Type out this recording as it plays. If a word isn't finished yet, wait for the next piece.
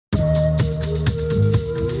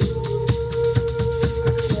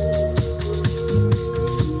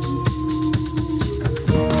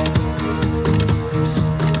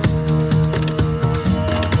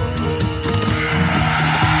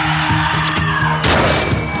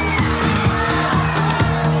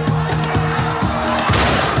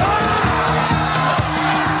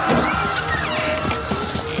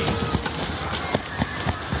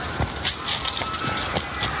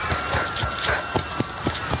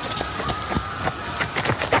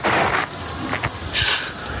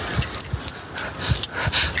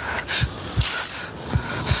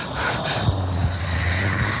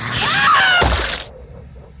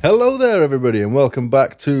there, everybody, and welcome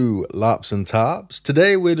back to Larps and Tarps.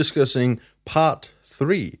 Today we're discussing part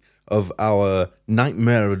 3 of our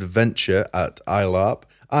nightmare adventure at iLARP.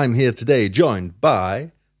 I'm here today joined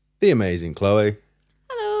by the amazing Chloe.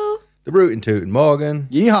 Hello. The rootin' tootin' Morgan.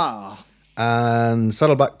 Yeehaw! And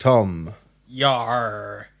Saddleback Tom.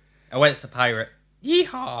 Yar. Oh, wait, it's a pirate.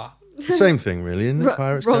 Yeehaw. Same thing, really, isn't it?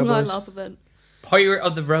 Pirates, Wrong Cowboys. iLARP event. Pirate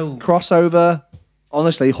of the Road. Crossover.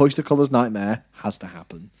 Honestly, Hoist the Colours Nightmare has to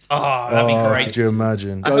happen. Oh, that'd be great. Could you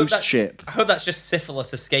imagine? I hope Ghost that- ship. I hope that's just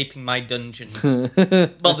syphilis escaping my dungeons.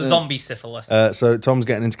 Well, the zombie syphilis. So Tom's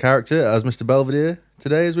getting into character as Mr. Belvedere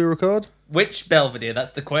today as we record. Which Belvedere?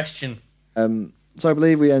 That's the question. So I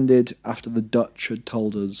believe we ended after the Dutch had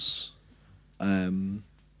told us,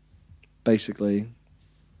 basically,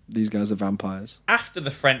 these guys are vampires. After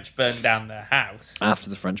the French burned down their house. After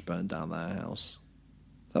the French burned down their house.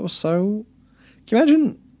 That was so... Can you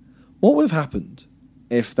imagine what would have happened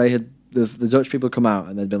if they had the Dutch people come out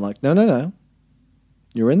and they'd been like, no,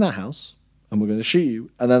 you're in that house and we're going to shoot you,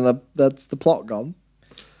 and then that's the plot gone.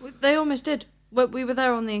 They almost did. We were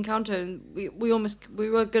there on the encounter, and we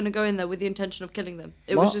were going to go in there with the intention of killing them.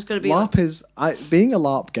 It was just going to be LARP is being a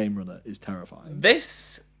LARP game runner is terrifying.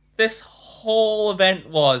 This whole event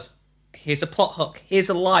was, here's a plot hook, here's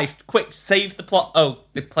a life, quick, save the plot. Oh,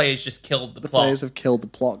 the players just killed the plot. Players have killed the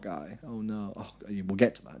plot guy. Oh no! Oh, we'll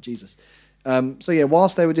get to that. Jesus. So yeah,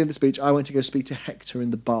 whilst they were doing the speech, I went to go speak to Hector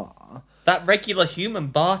in the bar. That regular human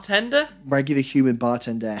bartender? Regular human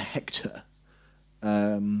bartender Hector.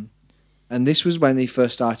 And this was when he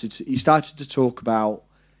first started to talk about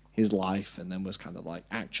his life, and then was kind of like,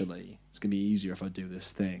 actually, it's gonna be easier if I do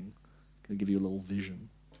this thing. Gonna give you a little vision.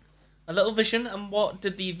 A little vision? And what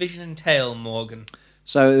did the vision entail, Morgan?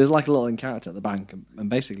 So it was like a little encounter at the bank, and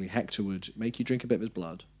basically Hector would make you drink a bit of his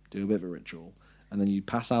blood, do a bit of a ritual, and then you'd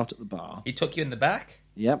pass out at the bar. He took you in the back?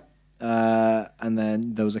 Yep. And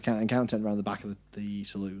then there was a encounter tent around the back of the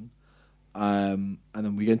saloon. And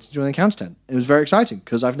then we went into an encounter tent. It was very exciting,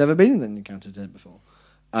 because I've never been in an encounter tent before.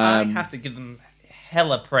 I have to give them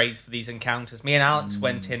hella praise for these encounters. Me and Alex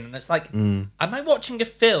went in, and it's like, am I watching a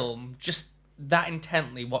film just that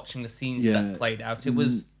intently watching the scenes that played out? It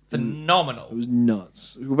was phenomenal. It was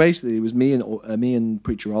nuts. Basically, it was me and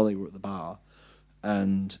Preacher Ollie were at the bar,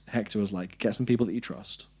 and Hector was like, get some people that you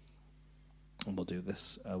trust, and we'll do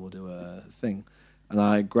this. We'll do a thing. And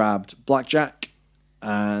I grabbed Blackjack,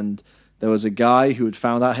 and there was a guy who had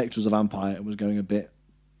found out Hector was a vampire and was going a bit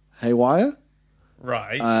haywire.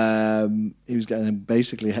 Right. He was getting,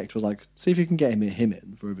 basically Hector was like, see if you can get him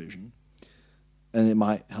in for a vision, and it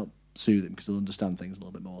might help soothe him because he'll understand things a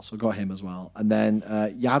little bit more. So I got him as well, and then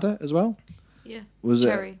Yada as well. Yeah.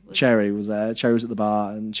 Cherry was there. Cherry was at the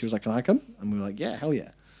bar, and she was like, "Can I come?" And we were like, "Yeah, hell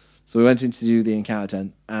yeah!" So we went in to do the encounter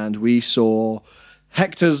tent, and we saw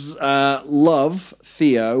Hector's love,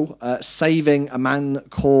 Theo, saving a man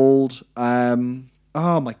called oh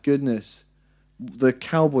my goodness, the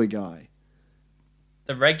cowboy guy.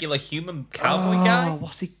 The regular human cowboy guy?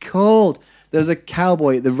 What's he called? There was a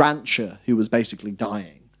cowboy, the rancher, who was basically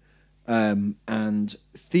dying. And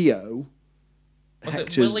Theo... Was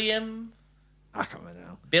Hector's... it William? I can't remember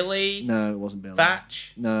now. Billy? No, it wasn't Billy.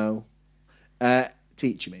 Thatch? No.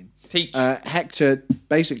 Teach, you mean? Teach.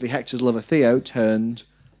 Hector's lover Theo turned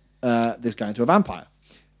this guy into a vampire.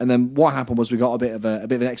 And then what happened was we got a bit of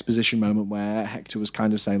an exposition moment where Hector was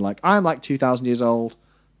kind of saying, like, I'm like 2,000 years old. I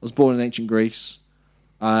was born in ancient Greece.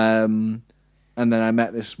 And then I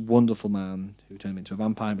met this wonderful man who turned me into a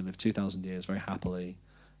vampire. We lived 2,000 years very happily,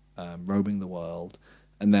 roaming the world.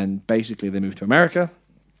 And then basically they moved to America,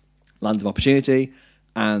 land of opportunity,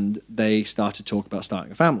 and they started talking about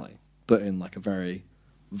starting a family, but in like a very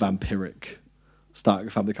vampiric starting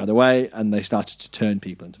a family kind of way, and they started to turn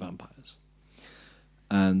people into vampires.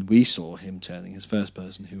 And we saw him turning his first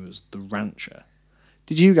person, who was the rancher.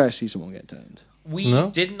 Did you guys see someone get turned? We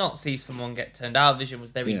did not see someone get turned. Our vision was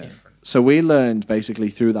very different. So we learned basically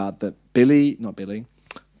through that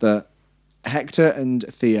that Hector and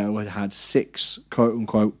Theo had 6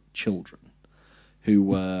 quote-unquote children, who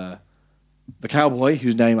were the cowboy,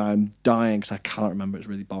 whose name I'm dying because I can't remember, it's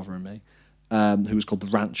really bothering me, who was called the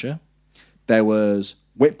rancher. There was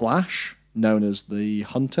Whiplash, known as the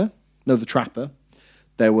trapper.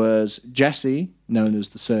 There was Jesse, known as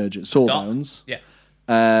the surgeon, Sawbones. Yeah.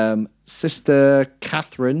 Sister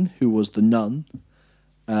Catherine, who was the nun.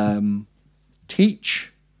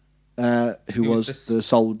 Teach, who was the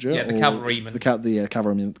soldier. Yeah, the cavalryman. The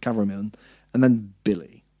cavalryman. And then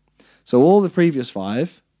Billy. So all the previous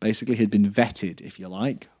 5 basically had been vetted, if you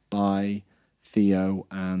like, by Theo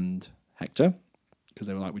and Hector, because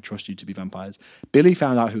they were like, we trust you to be vampires. Billy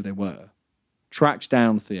found out who they were. tracked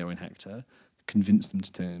down Theo and Hector, convinced them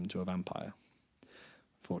to turn him into a vampire.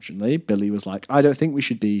 Fortunately, Billy was like, I don't think we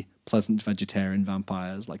should be pleasant vegetarian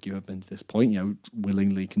vampires like you have been to this point,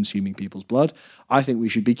 willingly consuming people's blood. I think we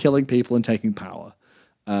should be killing people and taking power.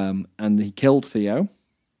 And he killed Theo,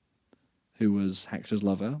 who was Hector's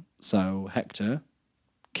lover. So Hector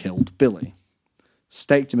killed Billy,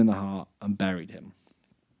 staked him in the heart, and buried him.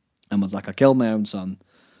 And was like, I killed my own son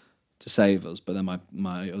to save us, but then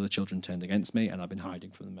my other children turned against me, and I've been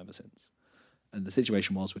hiding from them ever since. And the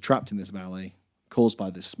situation was, we're trapped in this valley, caused by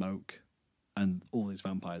this smoke, and all these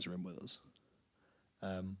vampires are in with us.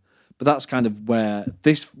 But that's kind of where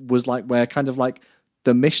this was like, where kind of like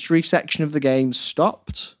the mystery section of the game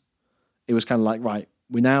stopped. It was kind of like, right,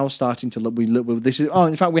 we're now starting to look.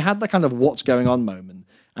 In fact, we had the kind of what's going on moment,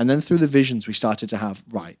 and then through the visions, we started to have,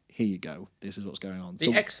 right, here you go. This is what's going on.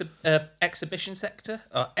 The exhibition sector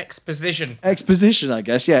or exposition. Exposition, I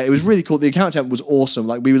guess. Yeah, it was really cool. The account tent was awesome.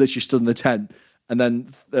 Like we were literally stood in the tent. And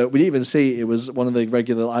then we even see it was one of the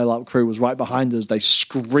regular ILAP crew was right behind us. They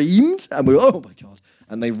screamed, and we were, oh my God.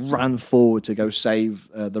 And they ran forward to go save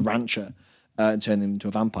the rancher and turn him into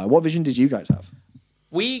a vampire. What vision did you guys have?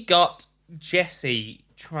 We got Jesse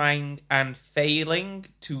trying and failing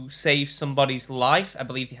to save somebody's life. I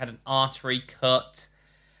believe he had an artery cut.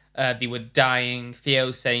 They were dying.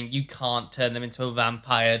 Theo saying, you can't turn them into a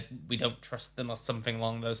vampire. We don't trust them, or something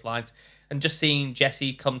along those lines. And just seeing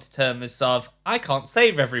Jesse come to terms of, I can't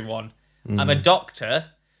save everyone. I'm a doctor.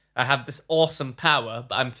 I have this awesome power,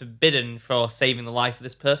 but I'm forbidden for saving the life of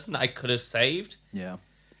this person that I could have saved. Yeah.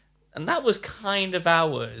 And that was kind of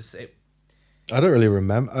ours. I don't really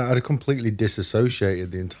remember. I completely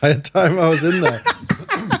disassociated the entire time I was in there.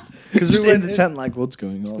 Because we went in the tent like, what's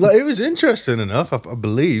going on? Like, it was interesting enough, I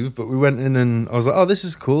believe, but we went in and I was like, oh, this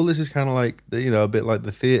is cool. This is kind of like, a bit like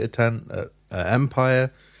the theatre tent at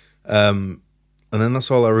Empire. And then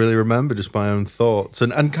that's all I really remember, just my own thoughts.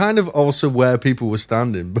 And kind of also where people were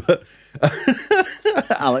standing. But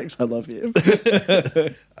Alex, I love you.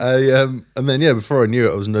 And then, before I knew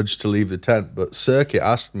it, I was nudged to leave the tent. But Circuit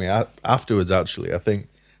asked me afterwards, actually, I think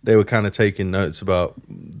they were kind of taking notes about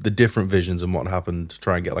the different visions and what happened to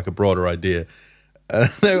try and get like a broader idea. And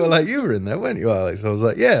they were like, you were in there, weren't you, Alex? I was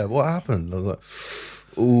like, yeah, what happened? I was like,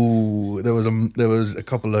 ooh, there was a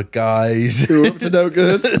couple of guys who were up to no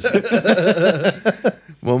good.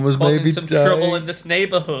 One was causing maybe some dying. trouble in this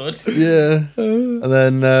neighborhood. Yeah. And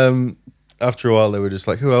then after a while, they were just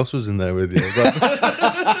like, who else was in there with you? I was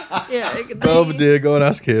like, Yeah, Belvedere, go and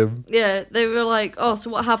ask him. Yeah, they were like, oh, so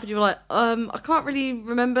what happened? You were like, I can't really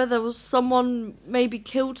remember. There was someone maybe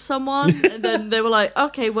killed someone. And then they were like,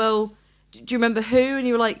 okay, well, do you remember who? And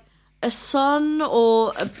you were like, a son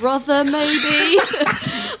or a brother maybe?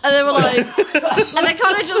 And they were like, and they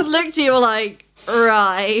kind of just looked at you, were like,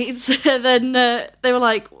 right. And then they were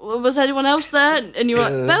like, was anyone else there? And you were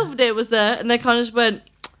like, Belvedere was there. And they kind of just went,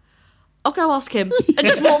 I'll go ask him, and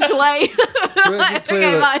just walked away. Like,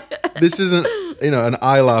 okay, bye. This isn't, an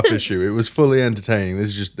ILAP issue. It was fully entertaining.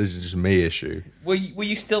 This is just me issue. Were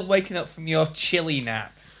you still waking up from your chili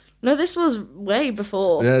nap? No, this was way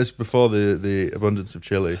before. Yeah, it's before the abundance of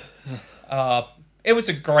chili. It was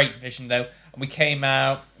a great vision, though. And we came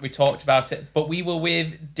out, we talked about it, but we were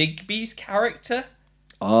with Digby's character,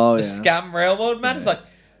 the scam railroad man. Yeah. It's like,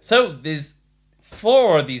 so there's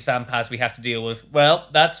 4 of these vampires we have to deal with. Well,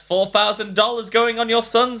 that's $4,000 going on your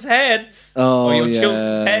son's heads. Or your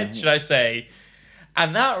children's heads, should I say.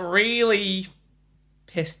 And that really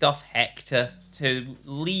pissed off Hector to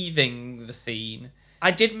leaving the scene.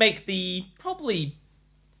 I did make the probably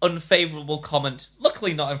unfavourable comment,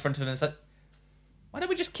 luckily not in front of him, it's like, why don't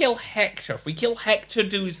we just kill Hector? If we kill Hector,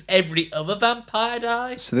 does every other vampire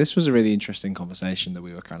die? So this was a really interesting conversation that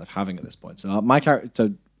we were kind of having at this point. So my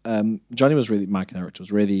character, my character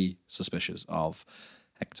was really suspicious of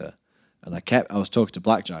Hector. And I was talking to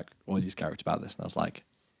Blackjack, Oiley's character, about this, and I was like,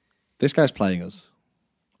 this guy's playing us.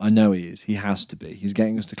 I know he is. He has to be. He's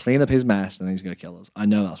getting us to clean up his mess, and then he's going to kill us. I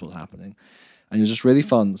know that's what's happening. And it was just really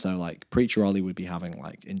fun. So, like, Preacher Ollie would be having,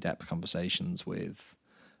 like, in-depth conversations with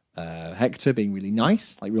Hector, being really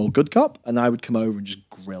nice, like real good cop, and I would come over and just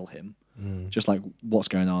grill him. Just like, what's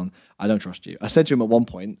going on? I don't trust you. I said to him at one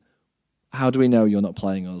point, how do we know you're not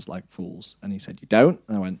playing us like fools? And he said, you don't?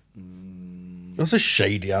 And I went, That's a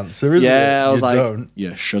shady answer, isn't it? Yeah, I was like, don't.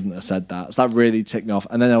 You shouldn't have said that. So that really ticked me off.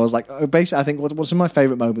 And then I was like, basically, I think what's some of my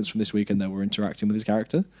favourite moments from this weekend, though, were interacting with his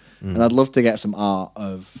character. And I'd love to get some art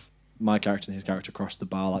of my character and his character across the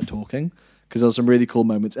bar, like talking, because there were some really cool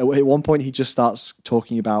moments. At one point, he just starts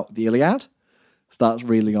talking about the Iliad. starts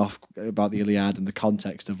reeling off about the Iliad and the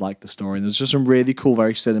context of like the story. And there's just some really cool,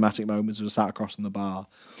 very cinematic moments that were sat across from the bar.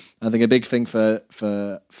 And I think a big thing for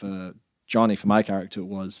Johnny, for my character,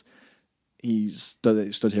 was he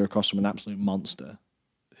stood here across from an absolute monster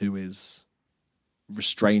who is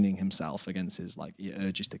restraining himself against his like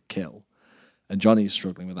urges to kill. And Johnny's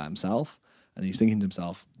struggling with that himself. And he's thinking to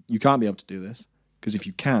himself, you can't be able to do this, because if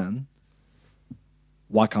you can,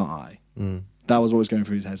 why can't I? That was always going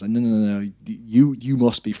through his head. It's like, no. You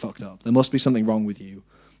must be fucked up. There must be something wrong with you.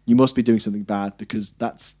 You must be doing something bad, because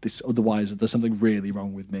that's this. Otherwise, there's something really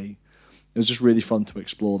wrong with me. It was just really fun to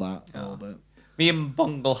explore that a little bit. Me and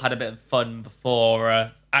Bungle had a bit of fun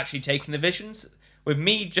before actually taking the visions. With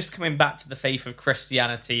me just coming back to the faith of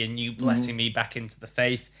Christianity and you blessing me back into the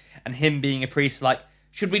faith, and him being a priest, like,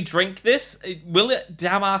 should we drink this? Will it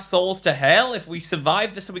damn our souls to hell? If we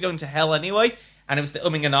survive this, are we going to hell anyway? And it was the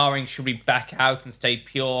umming and ahhing, should we back out and stay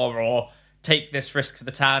pure or take this risk for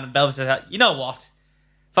the town? And Belva said, you know what?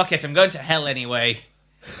 Fuck it, I'm going to hell anyway.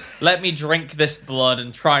 Let me drink this blood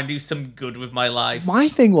and try and do some good with my life. My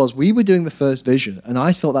thing was, we were doing the first vision, and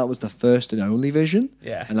I thought that was the first and only vision.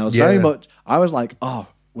 Yeah. And I was I was like, oh,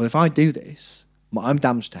 well, if I do this, I'm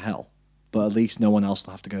damned to hell. But at least no one else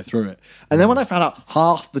will have to go through it. And then when I found out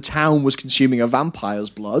half the town was consuming a vampire's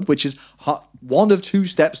blood, which is one of 2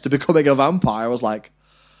 steps to becoming a vampire, I was like,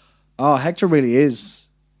 oh, Hector really is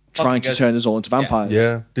trying to turn us all into vampires.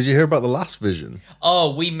 Yeah. Did you hear about the last vision?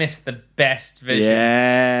 Oh, we missed the best vision.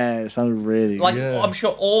 Yeah, it sounded really Like, I'm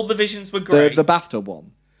sure all the visions were great. The bathtub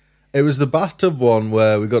one. It was the bathtub one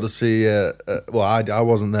where we got to see. Well, I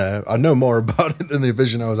wasn't there. I know more about it than the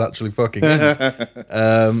vision I was actually fucking in.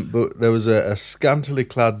 But there was a scantily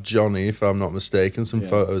clad Johnny, if I'm not mistaken. Some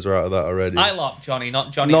photos are out of that already. I love Johnny,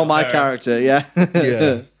 not Johnny. Not my character, yeah.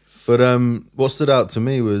 Yeah. But what stood out to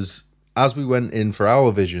me was, as we went in for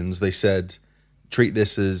our visions, they said, treat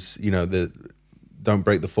this as, don't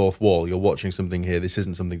break the fourth wall. You're watching something here. This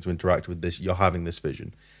isn't something to interact with. This, you're having this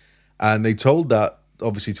vision. And they told that,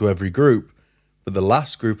 obviously, to every group. But the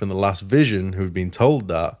last group and the last vision who'd been told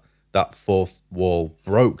that fourth wall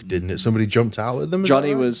broke, didn't it? Somebody jumped out at them?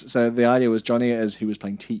 Johnny was... So the idea was Johnny, as he was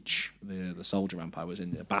playing Teach, the soldier vampire, was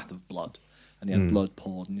in a bath of blood. And he had blood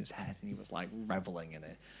poured in his head, and he was, like, reveling in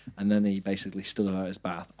it. And then he basically stood out his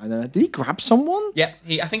bath. And then, did he grab someone? Yeah,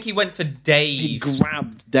 I think he went for Dave. He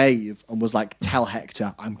grabbed Dave and was like, tell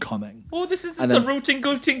Hector, I'm coming. Oh, this isn't the rooting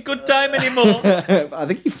good time anymore. I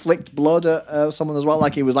think he flicked blood at someone as well.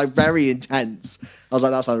 Like, he was, like, very intense. I was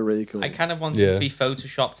like, that sounded really cool. I kind of wanted to be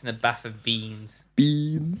photoshopped in a bath of beans.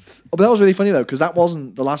 Beans. Oh, but that was really funny, though, because that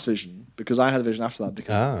wasn't the last vision. Because I had a vision after that.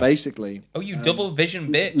 Because basically... Oh, you double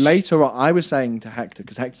vision, bitch. Later on, I was saying to Hector,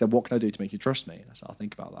 because Hector said, what can I do to make you trust me? I said, I'll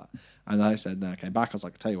think about that. And I said, then I came back. I was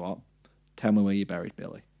like, tell you what, tell me where you buried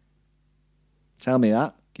Billy. Tell me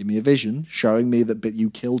that. Give me a vision showing me that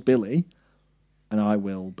you killed Billy, and I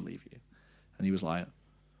will believe you. And he was like,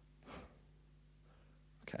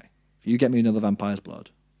 okay, if you get me another vampire's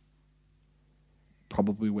blood,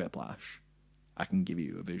 probably whiplash, I can give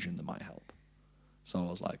you a vision that might help. So I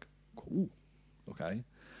was like, cool, okay.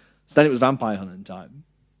 So then it was vampire hunting time.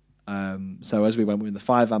 So as we went, we were in the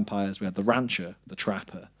 5 vampires. We had the rancher, the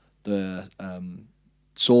trapper, the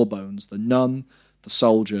sawbones, the nun, the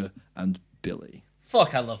soldier, and Billy.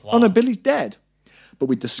 Fuck, I love that. Oh no, Billy's dead. But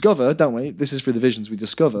we discover, don't we? This is through the visions. We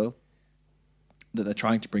discover that they're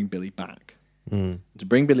trying to bring Billy back. To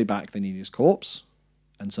bring Billy back, they need his corpse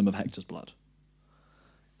and some of Hector's blood.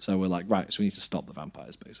 So we're like, right, so we need to stop the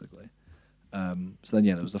vampires, basically. So then,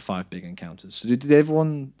 there was the 5 big encounters. So did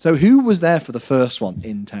everyone... So who was there for the first one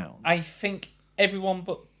in town? I think everyone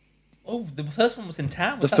but... Oh, the first one was in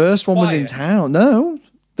town? The first one was in town. No,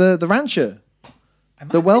 the rancher.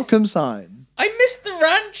 The welcome sign. I missed the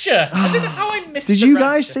rancher. I don't know how I missed Did you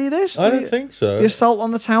guys see this? I don't think so. The assault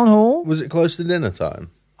on the town hall? Was it close to dinner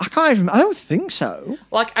time? I can't even... I don't think so.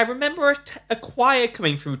 Like, I remember a choir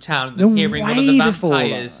coming through town and hearing one of the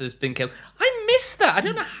vampires has been killed. I missed that. I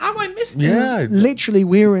don't know how I missed it. Yeah. Literally,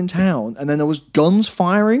 we were in town, and then there was guns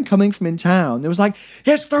firing coming from in town. It was like,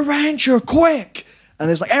 it's the rancher, quick! And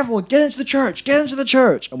there's like, everyone, get into the church, get into the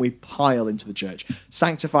church! And we pile into the church.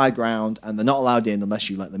 Sanctified ground, and they're not allowed in unless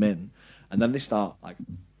you let them in. And then they start, like,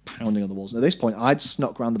 pounding on the walls. And at this point, I'd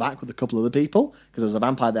snuck around the back with a couple of other people, because there was a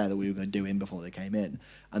vampire there that we were going to do in before they came in.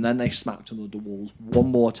 And then they smacked on the walls one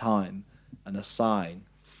more time, and a sign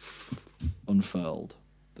unfurled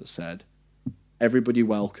that said, everybody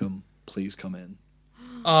welcome, please come in.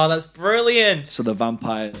 Oh, that's brilliant. So the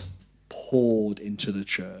vampires poured into the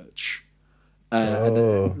church.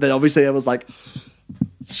 And then obviously I was like,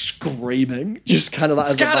 screaming, just kind of like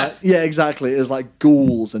Scatter! yeah, exactly. As like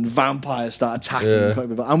ghouls and vampires start attacking and cutting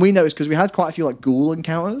people. And we noticed because we had quite a few like ghoul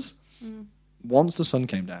encounters. Once the sun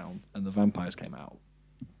came down and the vampires came out,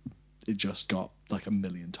 it just got like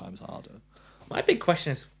 1,000,000 times harder. My big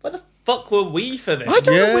question is, where the fuck were we for this? I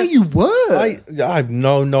don't know where you were. I have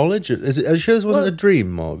no knowledge. Are you sure this wasn't a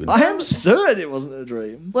dream, Morgan? I am certain it wasn't a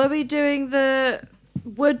dream. Were we doing the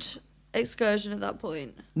wood excursion at that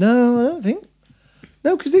point? No, I don't think.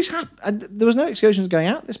 No, because there was no excursions going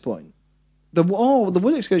out at this point. The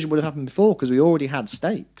wood excursion would have happened before because we already had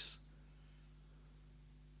stakes.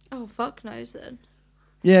 Oh, fuck knows then.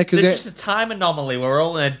 Yeah, because There's just a time anomaly. We're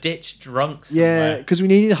all in a ditch drunk somewhere. yeah, because we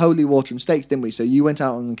needed holy water and stakes, didn't we? So you went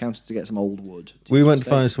out on an encounter to get some old wood. We went to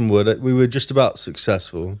find some wood. We were just about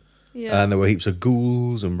successful. Yeah. And there were heaps of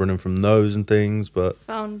ghouls and running from those and things, but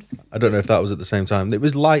Found. I don't know if that was at the same time. It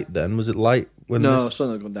was light then. Was it light when No, this?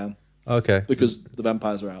 sun had gone down Okay. because the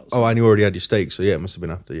vampires are out. Oh, and you already had your stakes, so yeah, it must have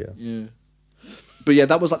been after, yeah. Yeah. But yeah,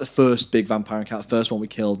 that was like the first big vampire encounter, the first one we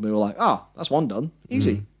killed. And we were like, that's one done.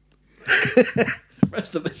 Easy.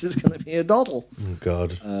 Rest of this is going to be a doddle. Oh,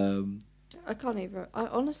 God. I can't even.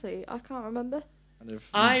 Honestly, I can't remember.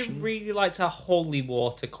 I really liked our holy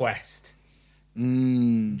water quest.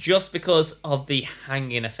 Mm. Just because of the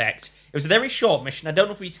hanging effect. It was a very short mission. I don't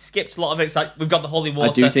know if we skipped a lot of it. It's like, we've got the holy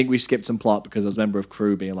water. I do think we skipped some plot because I was a member of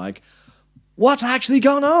crew being like, what's actually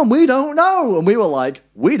going on? We don't know. And we were like,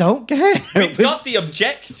 we don't care. We've got the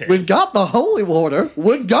objective. We've got the holy water.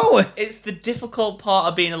 We're going. It's the difficult part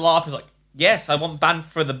of being a LARP. It's like, yes, I want banned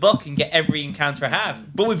for the buck and get every encounter I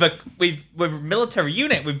have. But we're a military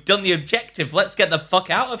unit. We've done the objective. Let's get the fuck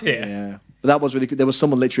out of here. Yeah. But that was really good. There was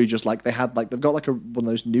someone literally just like, they've got like one of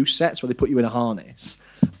those noose sets where they put you in a harness,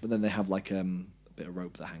 but then they have like a bit of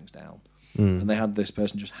rope that hangs down. And they had this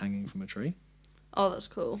person just hanging from a tree. Oh, that's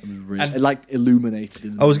cool. It was really, And- it like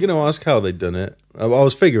illuminated. I was going to ask how they'd done it. I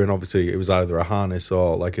was figuring, obviously, it was either a harness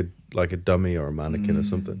or like a dummy or a mannequin or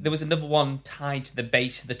something. There was another one tied to the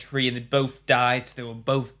base of the tree, and they both died. So they were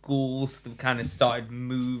both ghouls. They kind of started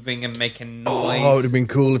moving and making noise. Oh, it would have been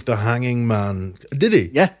cool if the hanging man... Did he?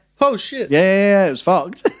 Yeah. Oh, shit. Yeah, it was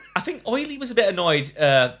fucked. I think Oily was a bit annoyed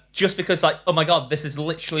just because, like, oh my god, this is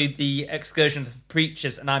literally the excursion of the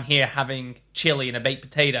preachers, and I'm here having chili and a baked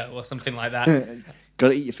potato or something like that.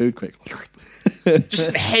 Gotta eat your food quick. Just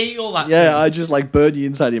inhale that. Yeah, food. I just like burn you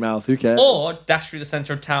inside your mouth. Who cares? Or dash through the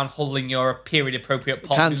centre of town holding your period-appropriate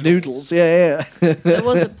pot canned noodles. Yeah. There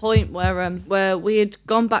was a point where we had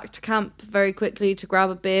gone back to camp very quickly to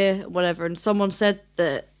grab a beer, whatever, and someone said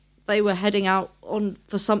that they were heading out on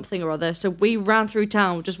for something or other. So we ran through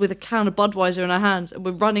town just with a can of Budweiser in our hands, and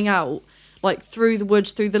we're running out like through the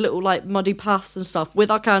woods, through the little like muddy paths and stuff, with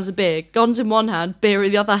our cans of beer, guns in one hand, beer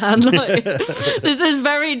in the other hand. Like,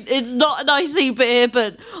 it's not an icy beer,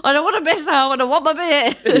 but I don't want to miss out, and I want my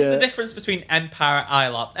beer. This is the difference between Empire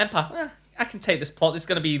and ILOP. Empire, I can take this plot. There's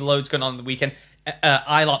going to be loads going on the weekend.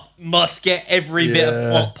 ILOP must get every bit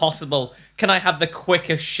of plot possible. Can I have the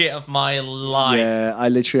quickest shit of my life? Yeah,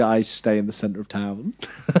 I stay in the centre of town.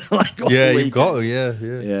 Like, all Yeah, weekend. you've got to, yeah.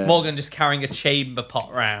 Yeah. Morgan just carrying a chamber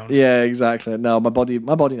pot round. Yeah, exactly. No, my body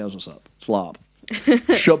knows what's up. It's LARP.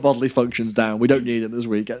 Shut bodily functions down. We don't need it this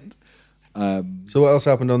weekend. So what else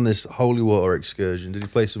happened on this holy water excursion? Did you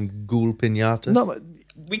play some ghoul pinata? No, but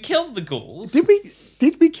We killed the ghouls. did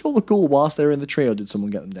we kill the ghoul whilst they were in the tree, or did someone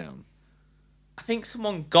get them down? I think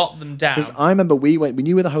someone got them down. Because I remember we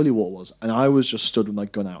knew where the holy water was, and I was just stood with my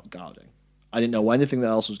gun out guarding. I didn't know anything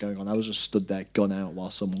else was going on. I was just stood there, gun out, while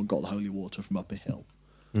someone got the holy water from up a hill.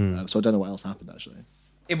 So I don't know what else happened actually.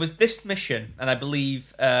 It was this mission, and I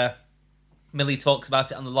believe Millie talks about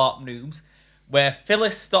it on the LARP Noobs, where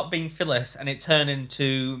Phyllis stopped being Phyllis and it turned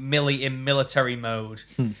into Millie in military mode.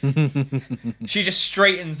 She just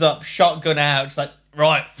straightens up, shotgun out. It's like,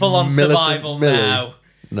 right, full on Militant survival Millie. now.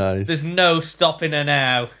 Nice. There's no stopping her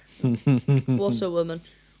now. What a woman.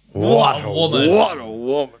 What a woman. What a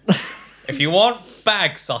woman! If you want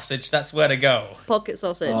bag sausage, that's where to go. Pocket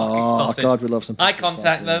sausage. Oh sausage. God, we love some Eye pocket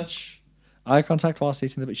contact, sausage. Eye contact whilst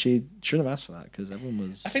eating it, but she shouldn't have asked for that because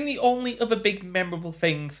everyone was. I think the only other big memorable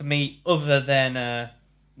thing for me, other than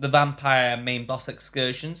the vampire main boss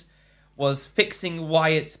excursions, was fixing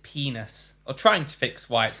Wyatt's penis, or trying to fix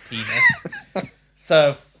Wyatt's penis.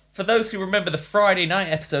 So, for those who remember the Friday night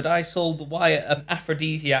episode, I sold Wyatt an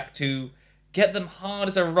aphrodisiac to get them hard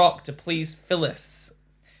as a rock to please Phyllis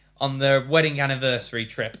on their wedding anniversary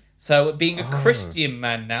trip. So, being a Christian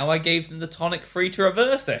man now, I gave them the tonic free to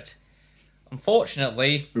reverse it.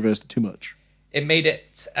 Unfortunately, Reversed it too much. it made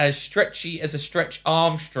it as stretchy as a Stretch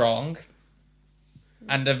Armstrong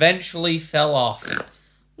and eventually fell off.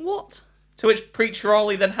 What? To which Preacher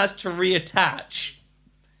Ollie then has to reattach.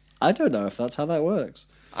 I don't know if that's how that works.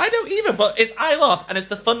 I don't either, but it's ILOP, and it's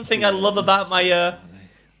the fun thing I love about my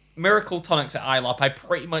Miracle Tonics at ILOP. I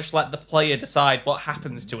pretty much let the player decide what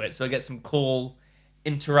happens to it, so I get some cool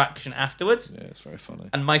interaction afterwards. Yeah, it's very funny.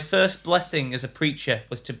 And my first blessing as a preacher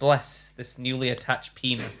was to bless this newly attached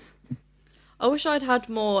penis. I wish I'd had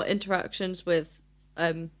more interactions with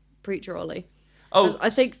Preacher Ollie. Oh, I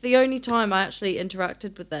think the only time I actually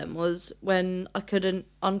interacted with them was when I couldn't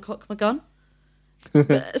uncock my gun.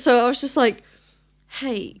 So I was just like,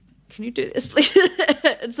 hey, can you do this, please?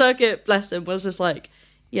 And Circuit, bless him, was just like,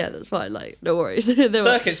 yeah, that's fine, like, no worries.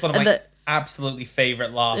 Circuit's one of my absolutely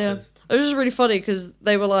favourite laughers. Yeah. It was just really funny because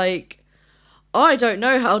they were like, I don't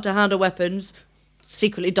know how to handle weapons.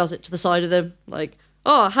 Secretly does it to the side of them. Like,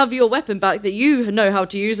 oh, have your weapon back that you know how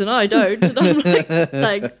to use and I don't. And I'm like,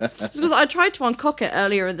 thanks. It's because I tried to uncock it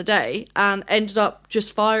earlier in the day and ended up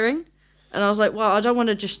just firing. And I was like, well, I don't want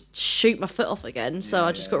to just shoot my foot off again. So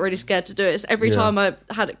I just got really scared to do it. So every time I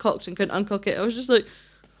had it cocked and couldn't uncock it, I was just like,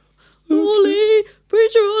 Ollie,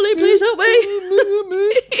 Preacher Ollie, please help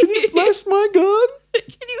me. Can you bless my gun?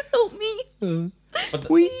 Can you help me?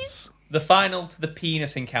 Please. The final to the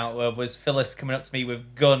penis encounter was Phyllis coming up to me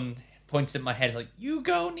with gun pointed at my head like, you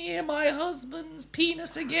go near my husband's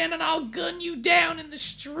penis again and I'll gun you down in the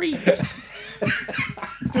street.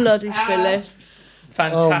 Bloody Phyllis.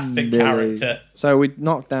 Fantastic character. So we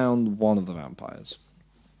knocked down one of the vampires.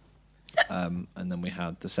 And then we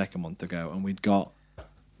had the second one to go, and we'd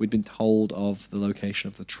been told of the location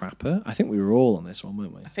of the trapper. I think we were all on this one,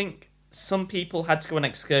 weren't we? I think some people had to go on an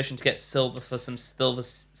excursion to get silver for some silver?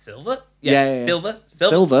 Yeah.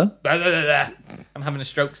 Silver? I'm having a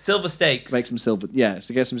stroke. Silver steaks. Make some silver. Yeah,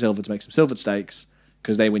 to get some silver to make some silvered steaks,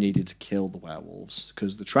 because they were needed to kill the werewolves.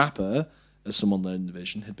 Because the trapper, as someone learned in the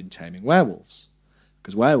vision, had been taming werewolves.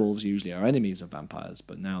 Because werewolves usually are enemies of vampires,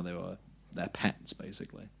 but now they were their pets,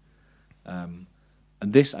 basically. And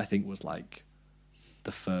this, I think, was like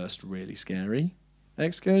the first really scary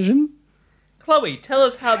excursion. Chloe, tell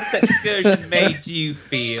us how this excursion made you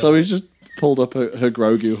feel. Chloe's just pulled up her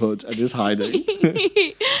Grogu hood and is hiding.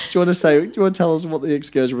 Do you want to tell us what the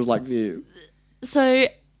excursion was like for you? So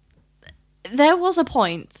there was a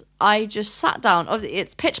point I just sat down.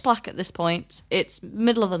 It's pitch black at this point. It's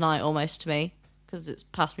middle of the night almost to me because it's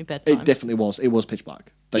past me bedtime. It definitely was. It was pitch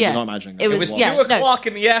black. Like, you're not imagining that. It was 2 o'clock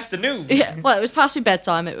in the afternoon. Yeah, well, it was past me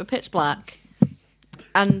bedtime. It was pitch black.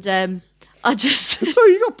 And I just... So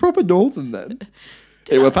you got proper northern then?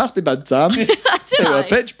 It were past me bedtime. It were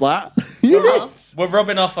pitch black. We're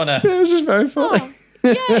rubbing off on her. It was just very funny.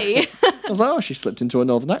 Yay. I was like, oh, she slipped into a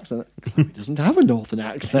northern accent. Chloe doesn't have a northern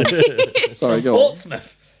accent. Sorry, go on.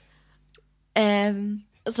 Portsmouth.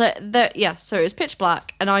 So it was pitch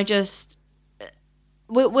black, and I just...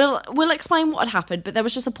 We'll explain what had happened, but there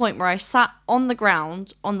was just a point where I sat on the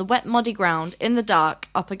ground, on the wet, muddy ground, in the dark,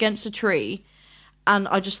 up against a tree, and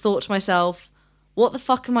I just thought to myself, what the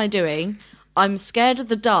fuck am I doing? I'm scared of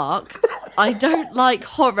the dark. I don't like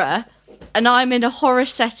horror, and I'm in a horror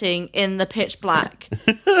setting in the pitch black.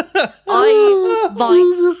 I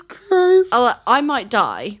might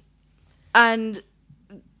die. And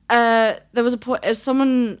there was a point, as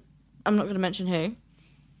someone, I'm not going to mention who,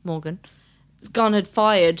 Morgan, gun had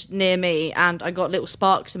fired near me, and I got little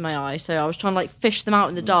sparks in my eye, so I was trying to like fish them out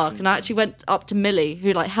in the dark, and I actually went up to Millie,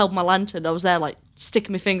 who like held my lantern. I was there like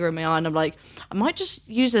sticking my finger in my eye, and I'm like, I might just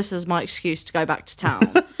use this as my excuse to go back to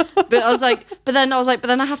town. But then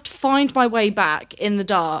I have to find my way back in the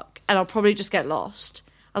dark, and I'll probably just get lost.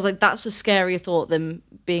 I was like, that's a scarier thought than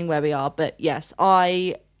being where we are. But yes,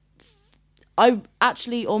 I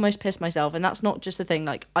actually almost pissed myself, and that's not just a thing.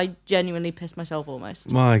 Like, I genuinely pissed myself almost.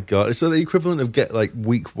 My God, it's like the equivalent of get like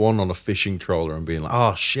week 1 on a fishing trawler and being like,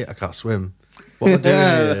 "Oh shit, I can't swim. What am I doing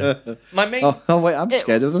here?" My main, wait, I'm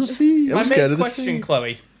scared of the sea. my main question,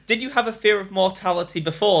 Chloe, did you have a fear of mortality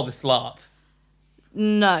before this LARP?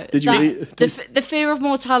 No. Did you? The fear of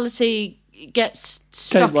mortality gets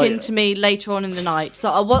struck into me later on in the night.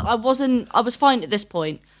 So I was fine at this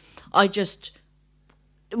point. I just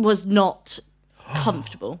was not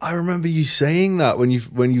comfortable. I remember you saying that when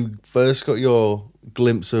you first got your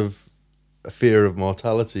glimpse of a fear of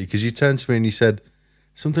mortality, because you turned to me and you said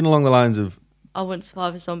something along the lines of, I wouldn't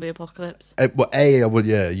survive a zombie apocalypse. I would,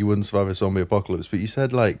 you wouldn't survive a zombie apocalypse, but you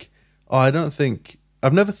said like, I've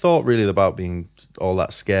never thought really about being all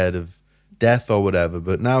that scared of death or whatever,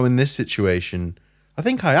 but now in this situation, I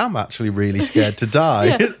think I am actually really scared to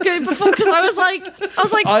die. Because I was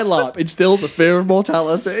like, I laugh. Instills a fear of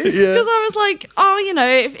mortality. Because I was like,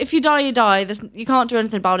 if you die, you die. You can't do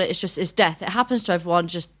anything about it. It's death. It happens to everyone.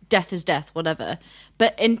 Just death is death, whatever.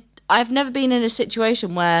 But I've never been in a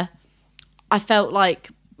situation where I felt like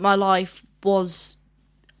my life was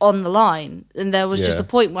on the line, and there was just a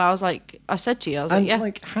point where I was like, I said to you, I was like, yeah.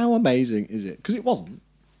 Like, how amazing is it? Because it wasn't,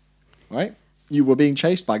 right? You were being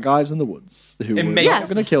chased by guys in the woods who were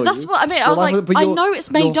Yes, going to kill you. that's what I mean. I was like, but I know it's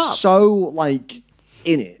made you're up. so, like,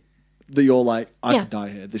 in it that you're like, I could die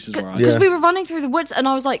here. This is where I am. Because we were running through the woods, and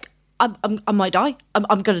I was like, I might die.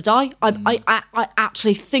 I'm going to die. I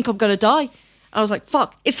actually think I'm going to die. And I was like,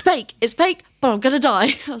 fuck, it's fake, but I'm going to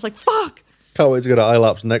die. I was like, fuck. Can't wait to go to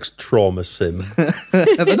iLap's next trauma sim.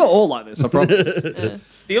 They're not all like this, I promise.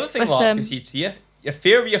 The other thing, Larp, is your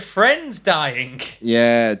fear of your friends dying.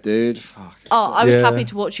 Yeah, dude. Fuck. Oh, I was happy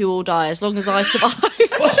to watch you all die as long as I survived.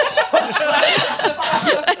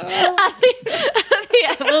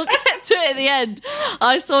 Yeah, we'll get to it at the end.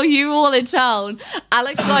 I saw you all in town.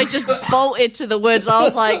 Alex and I just bolted to the woods. I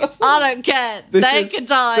was like, I don't care. They can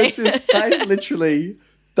die. That is literally...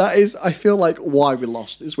 That is, I feel like, why we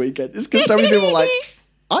lost this weekend. It's because so many people were like,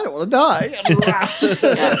 I don't want to die.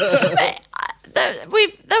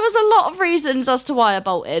 There was a lot of reasons as to why I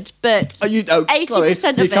bolted, but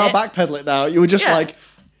 80% of it... You can't backpedal it now. You were just like,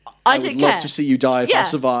 I would love to see you die if I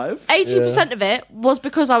survive. 80% of it was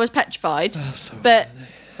because I was petrified, but...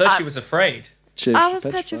 First she was afraid. Cheers, I was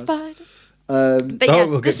petrified. But yes,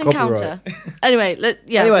 we'll this get encounter. Anyway,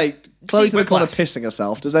 Anyway, Chloe's in the corner Whiplash. pissing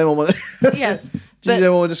herself. Does anyone want to... Yes. Does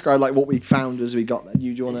anyone want to describe like what we found as we got there? Do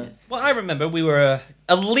you want to... Well, I remember we were a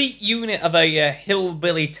elite unit of a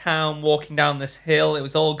hillbilly town walking down this hill. It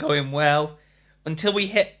was all going well until we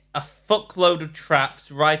hit a fuckload of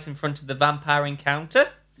traps right in front of the vampire encounter.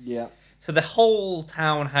 Yeah. So the whole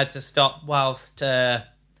town had to stop whilst the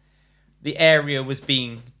area was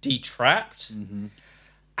being detrapped. Mm-hmm.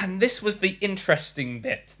 And this was the interesting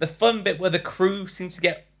bit. The fun bit where the crew seemed to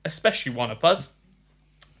get, especially one of us,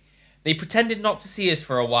 they pretended not to see us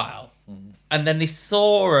for a while. Mm. And then they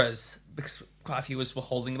saw us, because quite a few of us were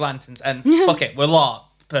holding lanterns. And fuck it, we're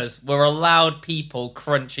LARPers. We're allowed people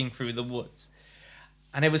crunching through the woods.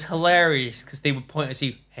 And it was hilarious, because they would point at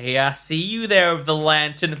you, hey, I see you there with the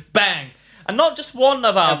lantern. Bang! And not just one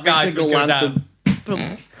of our guys would go down.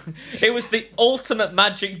 It was the ultimate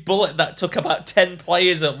magic bullet that took about 10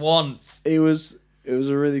 players at once. It was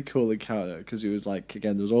a really cool encounter because it was like,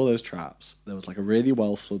 again, there was all those traps. There was like a really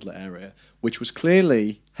well floodlit area, which was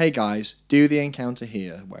clearly, hey guys, do the encounter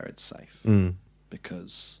here where it's safe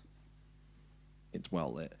because it's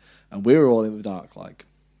well lit. And we were all in the dark, like,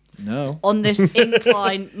 no. On this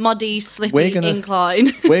incline, muddy, slippy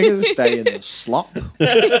incline. We're going to stay in the slop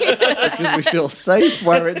because we feel safe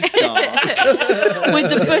where it's dark. With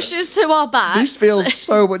the bushes to our backs. This feels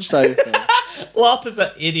so much safer. LARPers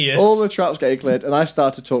are idiots. All the traps getting cleared, and I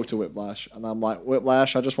start to talk to Whiplash, and I'm like,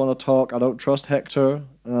 Whiplash, I just want to talk. I don't trust Hector.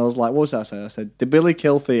 And I was like, what was that I say? I said, did Billy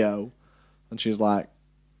kill Theo? And she's like,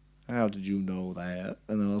 how did you know that?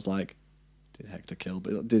 And I was like, did Hector kill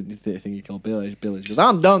Billy? Did you think he killed Billy? She goes,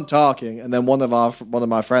 I'm done talking. And then one of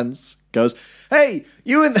my friends goes, hey,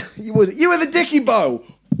 you and the Dicky Bow.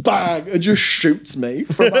 Bang! And just shoots me.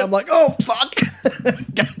 From that, I'm like, oh, fuck.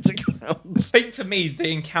 Get to ground. I think for me,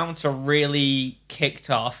 the encounter really kicked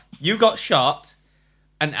off. You got shot,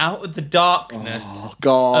 and out of the darkness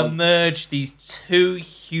emerged these two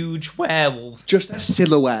huge werewolves. Just a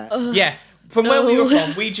silhouette. Yeah. From where we were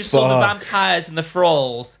from, we just saw the vampires and the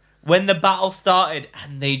thralls when the battle started,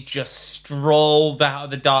 and they just strolled out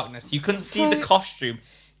of the darkness. You couldn't see the costume.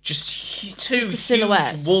 Just two the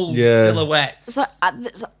silhouettes. huge wolf silhouettes. So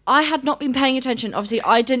I had not been paying attention. Obviously,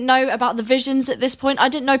 I didn't know about the visions at this point. I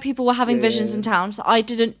didn't know people were having visions in town, so I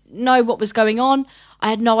didn't know what was going on. I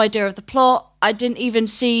had no idea of the plot. I didn't even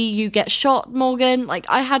see you get shot, Morgan. Like,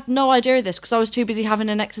 I had no idea of this because I was too busy having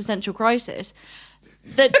an existential crisis.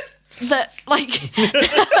 The only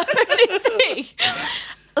thing.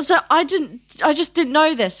 So I just didn't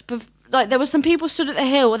know this. But like, there were some people stood at the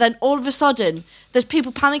hill, and then all of a sudden, there's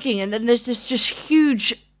people panicking, and then there's this just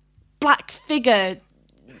huge black figure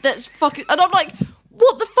that's fucking. And I'm like,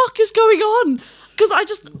 what the fuck is going on? Because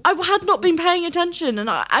I had not been paying attention, and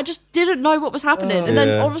I just didn't know what was happening. And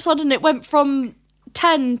then all of a sudden, it went from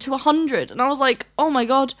 10 to 100, and I was like, oh my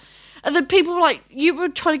god. And then people were like, you were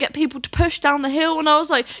trying to get people to push down the hill, and I was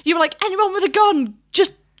like, you were like, anyone with a gun,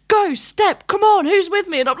 just go, step, come on, who's with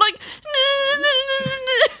me? And I'm like, not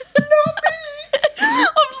me.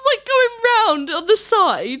 I'm just like going round on the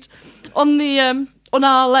side, on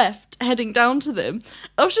our left, heading down to them.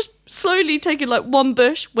 I was just slowly taking like one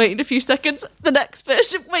bush, waiting a few seconds, the next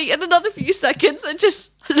bush, waiting another few seconds, and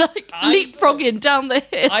just like leapfrogging down the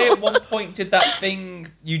hill. I at one point did that thing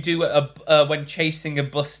you do when chasing a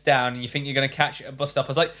bus down, and you think you're going to catch it at a bus stop. I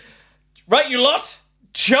was like, right, you lot,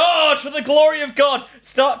 charge for the glory of God.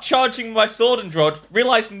 Start charging my sword and draw.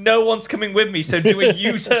 Realise no one's coming with me, so do a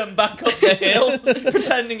U-turn back up the hill,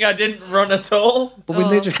 pretending I didn't run at all. But we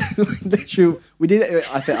literally, we did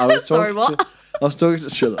it. I think I was Sorry, talking what? I was talking to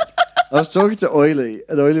shut up. I was talking to Oily,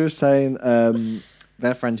 and Oily was saying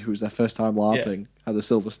their friend who was their first time LARPing had the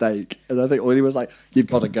silver stake, and I think Oily was like, "You've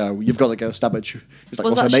got to go, stab at you." He like,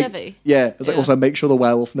 Was also that Chevy? Yeah, it was like Yeah. also make sure the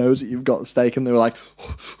werewolf knows that you've got the stake, and they were like,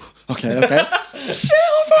 "Okay,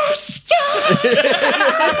 silver stake!"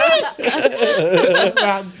 and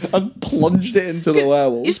ran and plunged it into the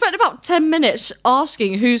werewolf. You spent about 10 minutes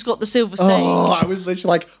asking who's got the silver stake. Oh, I was literally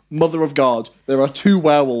like, Mother of God, there are 2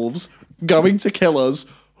 werewolves going to kill us.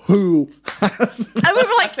 Who has... And we were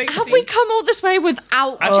like, think have the- we come all this way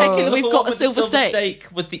without checking that we've got a silver stake?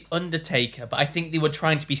 Was the Undertaker, but I think they were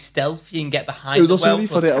trying to be stealthy and get behind. It was the also really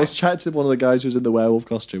werewolf funny. I was attack. chatting to one of the guys who was in the werewolf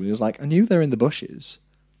costume, and he was like, I knew they're in the bushes.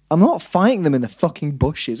 I'm not fighting them in the fucking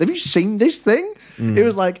bushes. Have you seen this thing? It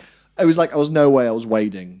was like, I was no way I was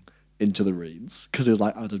wading into the reeds, because it was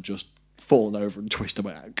like, I'd have just fallen over and twisted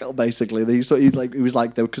my ankle, basically. He was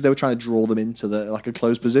like, because they were trying to draw them into like a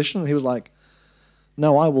closed position, and he was like,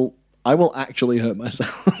 no, I will actually hurt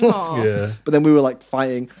myself. Aw. Yeah. But then we were like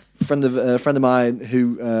fighting. A friend of mine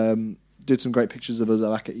who did some great pictures of us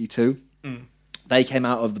back at E2. They came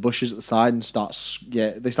out of the bushes at the side and start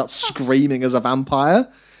screaming as a vampire.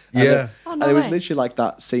 And Yeah. Oh, and no it was way. literally like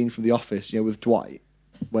that scene from The Office, with Dwight,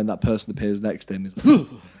 when that person appears next to him. He's like,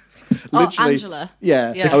 literally, Angela.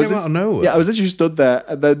 Yeah, Yeah. I was Came out of nowhere. Yeah, I was literally stood there,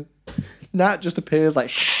 and then Nat just appears like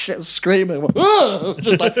screaming,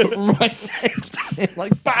 just like right next to him,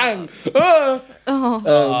 like bang.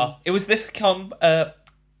 It was this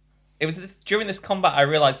during this combat I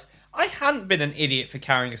realised I hadn't been an idiot for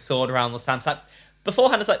carrying a sword around last time. So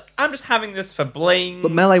beforehand, I was like, I'm just having this for bling.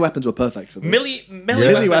 But melee weapons were perfect for this.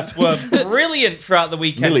 Melee weapons were brilliant throughout the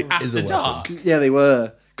weekend Melee is after a weapon. dark. Yeah, they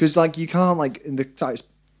were. Because, like, you can't, like, in the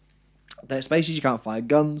there's spaces you can't fire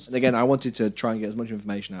guns. And again, I wanted to try and get as much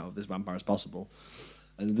information out of this vampire as possible.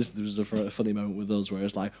 And this was a funny moment with us where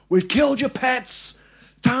it's like, we've killed your pets!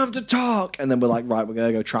 Time to talk! And then we're like, right, we're going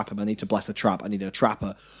to go trap him. I need to bless a trap. I need a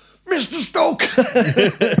trapper. Mr. Stoke!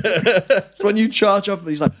 So when you charge up,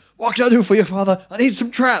 he's like, what can I do for you, father? I need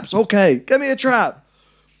some traps. Okay, give me a trap.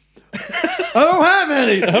 I don't have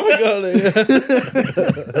any!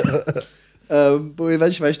 But we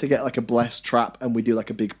eventually managed to get like a blessed trap, and we do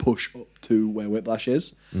like a big push up to where Whiplash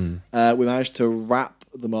is. We managed to wrap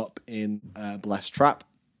them up in blessed trap,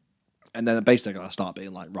 and then basically I start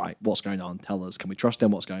being like, right, what's going on? Tell us, can we trust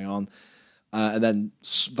him? What's going on? And then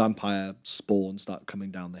vampire spawns start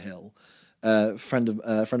coming down the hill. Friend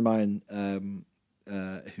of mine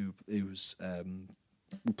who's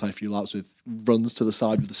we play a few laps with, runs to the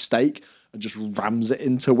side with a stake and just rams it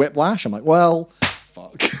into Whiplash. I'm like, well,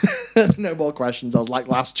 fuck. No more questions. I was like,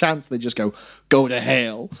 last chance. They just go to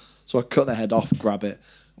hell. So I cut their head off, grab it,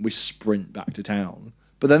 and we sprint back to town.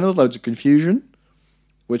 But then there was loads of confusion,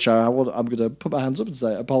 which I'm going to put my hands up and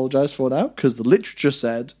say, apologise for now, because the literature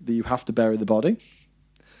said that you have to bury the body.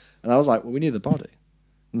 And I was like, well, we need the body.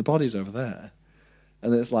 And the body's over there.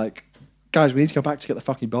 And it's like, guys, we need to go back to get the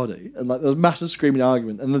fucking body. And like, there was massive screaming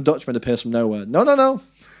argument. And the Dutchman appears from nowhere. No.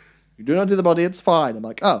 You do not do the body, it's fine. I'm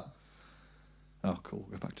like, oh, cool,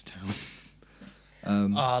 go back to town.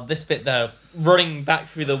 This bit though, running back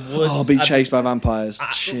through the woods. Oh, being chased by vampires.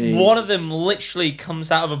 Jeez. One of them literally comes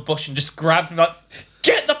out of a bush and just grabs me like,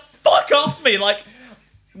 get the fuck off me! Like,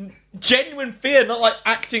 genuine fear, not like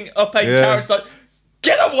acting up a Yeah. character. Like,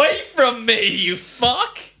 get away from me, you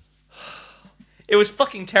fuck! It was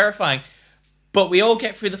fucking terrifying. But we all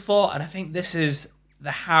get through the fort, and I think this is the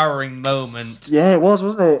harrowing moment Yeah, it was,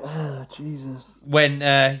 wasn't it? Oh, Jesus. when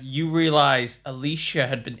you realise Alicia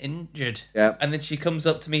had been injured. Yeah. And then she comes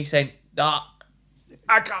up to me saying, I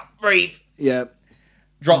can't breathe. Yeah.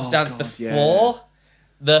 Drops Oh, down to the God, yeah. floor.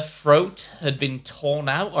 The throat had been torn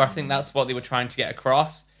out, or I think that's what they were trying to get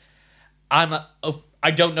across. I'm like, oh,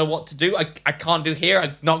 I don't know what to do. I can't do here.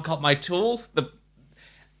 I've not got my tools. The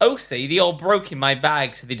OC, they all broke in my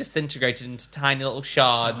bag, so they disintegrated into tiny little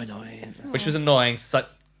shards. So annoying. Which was annoying. So it's like,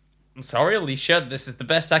 I'm sorry, Alicia, this is the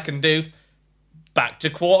best I can do. Back to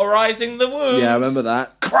cauterizing the wounds. Yeah, I remember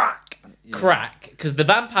that. Crack! Yeah. Crack. Because the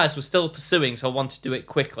vampires were still pursuing, so I wanted to do it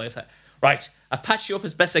quickly. It's like, right, I patch you up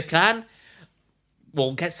as best I can.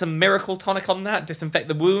 We'll get some miracle tonic on that, disinfect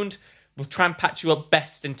the wound. We'll try and patch you up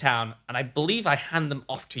best in town. And I believe I hand them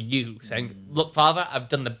off to you, saying, look, father, I've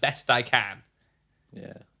done the best I can.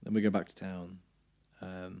 Yeah. Then we go back to town.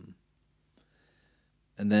 And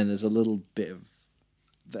then there's a little bit of...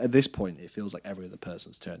 At this point, it feels like every other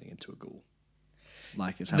person's turning into a ghoul.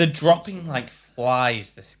 Like it's The dropping like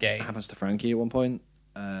flies. This game. happens to Frankie at one point.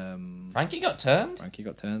 Frankie got turned. Frankie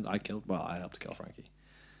got turned. I helped to kill Frankie.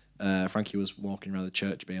 Frankie was walking around the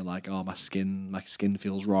church being like, "Oh, my skin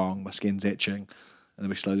feels wrong. My skin's itching," and then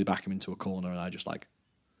we slowly back him into a corner, and I just like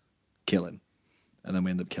kill him, and then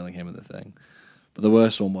we end up killing him in the thing. But the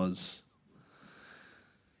worst one was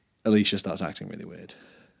Alicia starts acting really weird,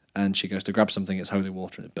 and she goes to grab something. It's holy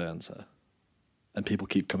water, and it burns her. And people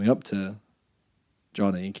keep coming up to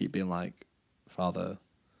Johnny and keep being like, "Father,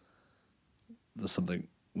 there's something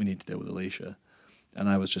we need to deal with Alicia." And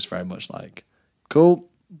I was just very much like, "Cool,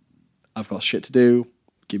 I've got shit to do.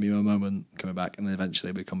 Give me a moment, coming back." And then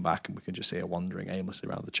eventually we come back and we can just see her wandering aimlessly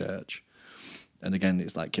around the church. And again,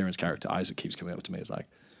 it's like Kieran's character, Isaac, keeps coming up to me. It's like,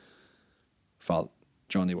 "Father,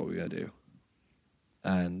 Johnny, what are we going to do?"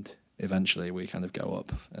 And eventually we kind of go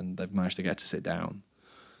up and they've managed to get to sit down.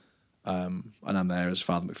 And I'm there as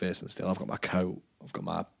Father McPherson still. I've got my coat, I've got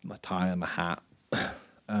my tie and my hat.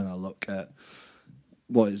 And I look at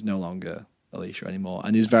what is no longer Alicia anymore.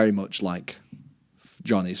 And is very much like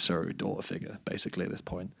Johnny's surrogate daughter figure, basically, at this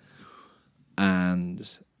point. And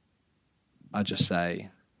I just say,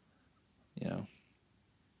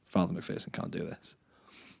 Father McPherson can't do this.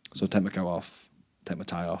 So I take my coat off, take my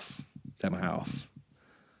tie off, take my hat off.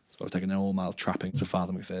 So I've taken all my trappings to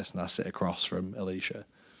Father McPherson. I sit across from Alicia.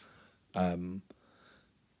 And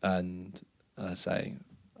I say,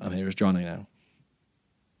 "I'm here as Johnny now.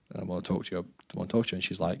 And I want to talk to you. And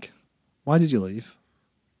she's like, "Why did you leave?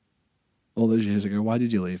 All those years ago, why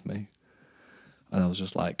did you leave me?" And I was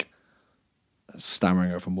just like,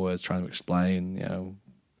 stammering over from words, trying to explain,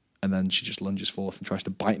 And then she just lunges forth and tries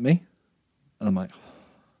to bite me. And I'm like,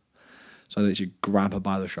 so I literally grab her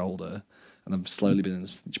by the shoulder and then slowly begin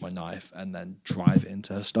to pinch my knife and then drive it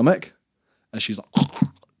into her stomach. And she's like,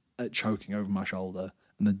 choking over my shoulder,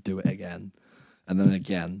 and then do it again. And then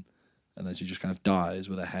again. And then she just kind of dies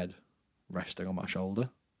with her head resting on my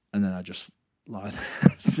shoulder. And then I just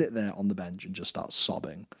sit there on the bench and just start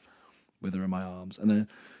sobbing with her in my arms. And then,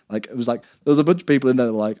 it was like, there was a bunch of people in there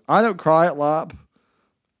that were like, "I don't cry at LARP."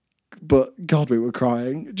 But God, we were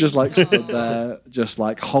crying. Just stood there, just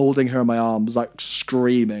holding her in my arms,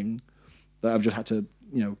 screaming that I've just had to,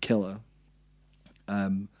 kill her.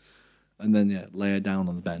 And then, lay her down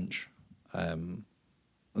on the bench. And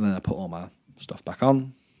then I put all my stuff back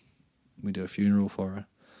on. We do a funeral for her.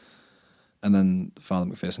 And then Father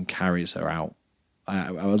McPherson carries her out.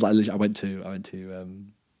 I was like, I went to him. I went, "Hey, do you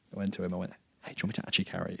want me to actually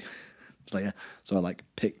carry you?" I was like, "Yeah." So I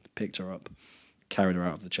picked her up, carried her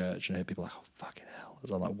out of the church, and I hear people like, "Oh, fucking hell,"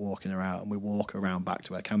 as I'm walking her out, and we walk around back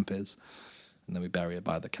to where camp is, and then we bury her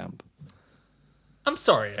by the camp. I'm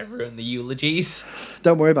sorry I ruined the eulogies.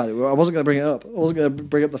 Don't worry about it. I wasn't going to bring it up. I wasn't going to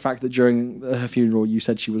bring up the fact that during her funeral you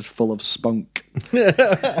said she was full of spunk.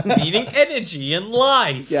 Meaning energy and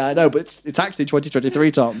life. Yeah, I know, but it's actually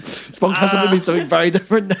 2023, Tom. Spunk has to mean something very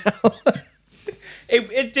different now.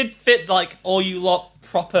 It did fit all you lot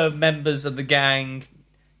proper members of the gang,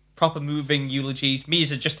 proper moving eulogies. Me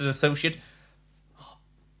as just an associate. Oh,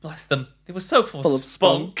 bless them. They were so full of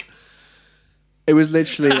spunk. It was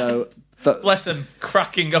literally though. Bless them,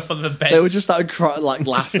 cracking up on the bench. They were just started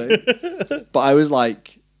laughing. But I was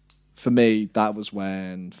like, for me, that was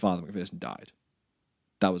when Father McPherson died.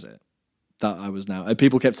 That was it. That I was now. And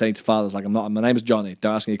people kept saying to fathers, my name is Johnny.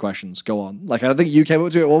 Don't ask any questions. Go on. I think you came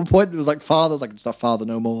up to it at one point. It was father. I was like, it's not father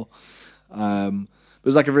no more. It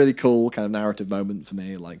was a really cool kind of narrative moment for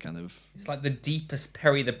me. It's like the deepest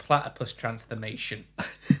Perry the Platypus transformation.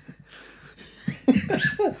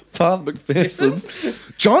 Father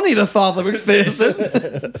McPherson. Johnny the Father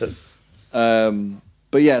McPherson.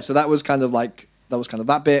 But yeah, so that was kind of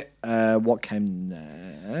that bit. What came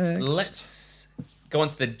next? Let's go on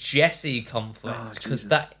to the Jesse conflict, because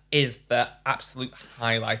that is the absolute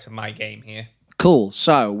highlight of my game here. Cool.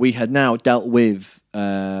 So we had now dealt with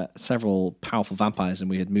several powerful vampires, and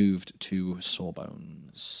we had moved to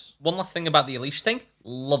Sawbones. One last thing about the Alicia thing.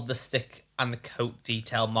 Love the stick and the coat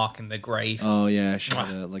detail marking the grave. Oh yeah, she had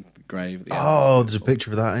the grave at the end. Oh, there's a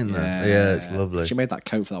picture of that in there. Yeah, it's lovely. She made that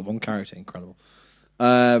coat for that one character. Incredible.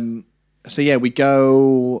 So yeah, we've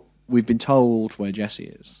been told where Jesse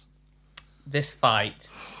is. This fight.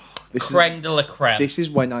 Creme de la creme. This is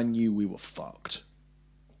when I knew we were fucked.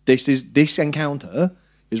 This encounter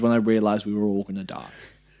is when I realised we were all going to die.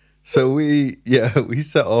 So we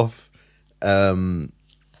set off,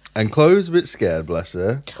 and Chloe's a bit scared, bless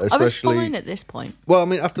her. Especially, I was fine at this point. Well, I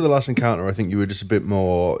mean, after the last encounter, I think you were just a bit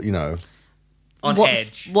more, on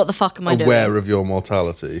edge. What the fuck am I doing? Aware of your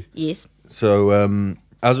mortality. Yes. So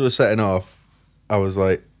as we were setting off, I was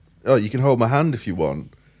like, "Oh, you can hold my hand if you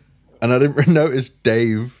want." and I didn't notice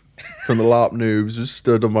Dave from the LARP Noobs was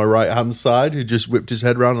stood on my right-hand side, who just whipped his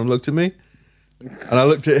head around and looked at me. And I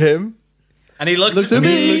looked at him. And he looked at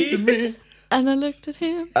me. And I looked at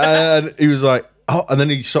him. And he was like, oh, and then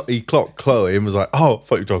he clocked Chloe and was like, oh, I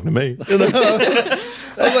thought you were talking to me. You know? I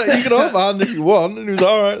was like, you can hold my hand if you want. And he was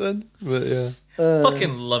all right then. But yeah.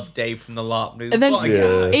 Fucking love Dave from the LARP News. And then What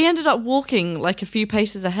a guy. he ended up walking like a few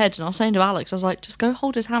paces ahead, and I was saying to Alex, I was like, just go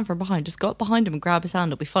hold his hand from behind. Just go up behind him and grab his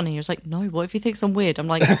hand. It'll be funny. He was like, no, what if he thinks I'm weird? I'm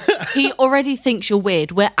like, he already thinks you're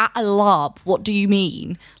weird. We're at a LARP. What do you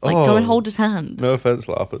mean? Like, go and hold his hand. No offense,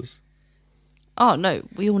 LARPers. Oh, no,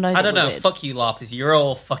 we all know that I don't know. weird. Fuck you, LARPers. You're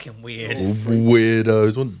all fucking weird.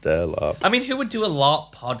 Weirdos. Wouldn't dare LARP. I mean, who would do a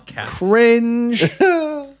LARP podcast? Cringe.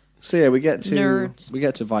 So yeah, we get to Nerds.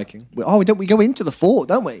 Viking. We go into the fort,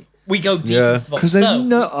 don't we? We go deep Yeah. into the Because book. there's So,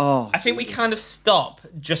 no. Oh, I think we kind of stop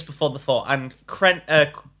just before the fort, and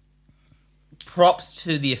props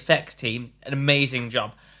to the effects team, an amazing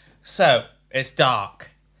job. So it's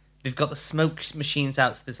dark. They've got the smoke machines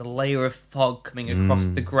out, so there's a layer of fog coming across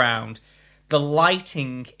the ground. The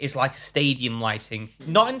lighting is like stadium lighting,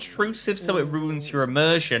 not intrusive, so it ruins your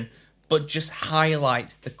immersion, but just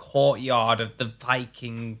highlights the courtyard of the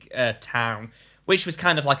Viking town, which was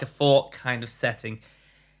kind of like a fort kind of setting.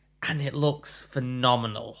 And it looks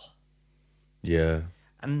phenomenal. Yeah.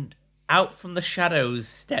 And out from the shadows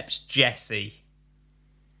steps Jesse.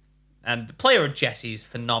 And the player of Jesse is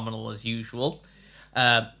phenomenal as usual.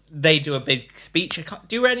 They do a big speech.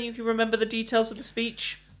 Do any of you remember the details of the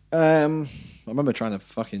speech? I remember trying to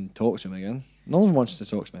fucking talk to him again. No one wanted to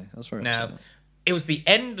talk to me. That's very No. upsetting. It was the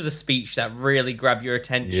end of the speech that really grabbed your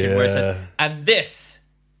attention, Yeah. where it says, and this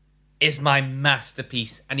is my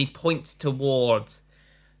masterpiece. And he points towards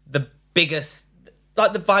the biggest,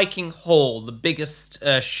 like the Viking Hall, the biggest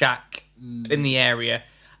shack in the area.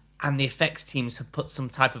 And the effects teams have put some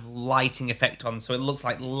type of lighting effect on, so it looks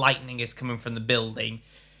like lightning is coming from the building.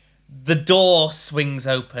 The door swings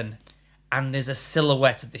open, and there's a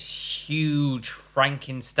silhouette of this huge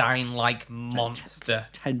Frankenstein-like monster.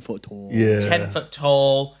 10-foot tall. Yeah. 10 foot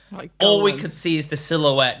tall. Like, All we God. could see is the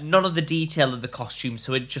silhouette, none of the detail of the costume,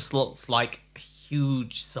 so it just looks like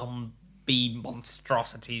huge zombie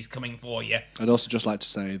monstrosities coming for you. I'd also just like to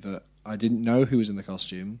say that I didn't know who was in the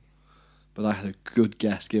costume, but I had a good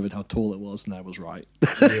guess given how tall it was, and I was right.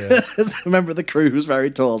 Yeah. A member of the crew was very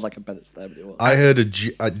tall. I was like, I bet it's there, but it was. I heard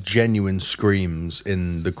a genuine screams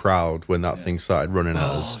in the crowd when that thing started running at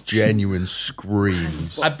us. Genuine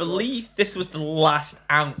screams. I believe this was the last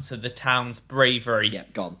ounce of the town's bravery.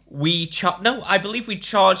 Yep, gone. I believe we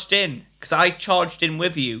charged in, because I charged in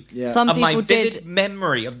with you. Yeah. Some And my people vivid did.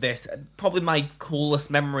 memory of this, probably my coolest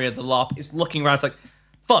memory of the LARP, is looking around. It's like,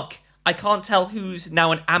 fuck, I can't tell who's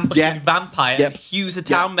now an ambushing Yeah. vampire Yep. and who's a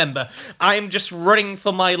town member. I am just running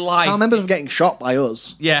for my life. I remember them getting shot by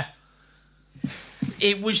us. Yeah.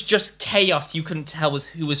 It was just chaos. You couldn't tell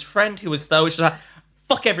who was friend, who was foe. It's just like,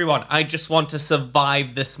 fuck everyone. I just want to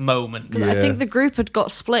survive this moment. I Yeah. think the group had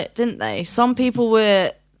got split, didn't they? Some people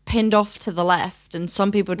were pinned off to the left, and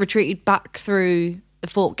some people had retreated back through the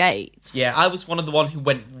fort gates. Yeah, I was one of the one who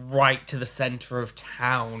went right to the center of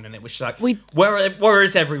town, and it was just like, We- where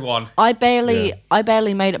is everyone? I barely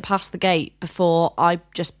made it past the gate before I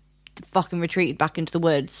just fucking retreated back into the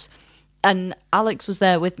woods. And Alex was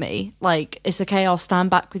there with me. Like, it's okay, I'll stand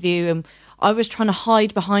back with you. And I was trying to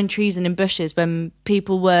hide behind trees and in bushes when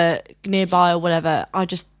people were nearby or whatever. I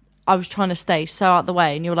was trying to stay so out the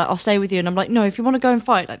way. And you were like, I'll stay with you. And I'm like, no, if you want to go and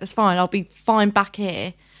fight, like, that's fine. I'll be fine back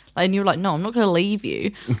here. Like, and you were like, no, I'm not going to leave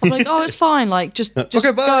you. I'm like, oh, it's fine. Like, just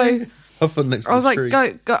Okay, bye. go. Have fun next to I was the like, tree.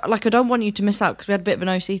 go. Like, I don't want you to miss out, because we had a bit of an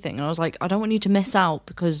OC thing. And I was like, I don't want you to miss out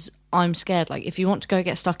because I'm scared. Like, if you want to go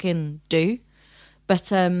get stuck in, do.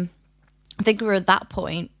 But I think we were at that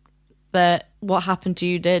point that what happened to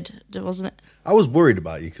you did, wasn't it? I was worried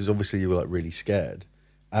about you because obviously you were like really scared.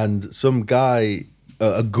 And some guy,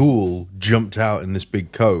 a ghoul, jumped out in this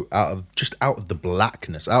big coat out of the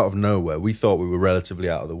blackness, out of nowhere. We thought we were relatively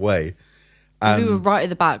out of the way. We were right at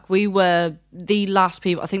the back. We were the last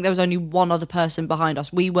people. I think there was only one other person behind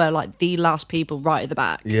us. We were like the last people right at the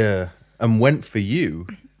back. Yeah, and went for you,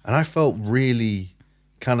 and I felt really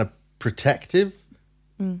kind of protective,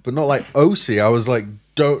 but not like OC. I was like,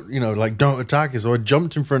 don't attack us. So I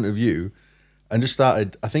jumped in front of you and just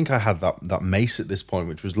started. I think I had that mace at this point,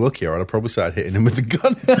 which was lucky, or I'd have probably started hitting him with the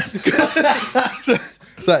gun.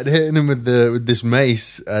 Started hitting him with this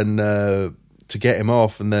mace and to get him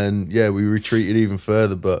off, and then we retreated even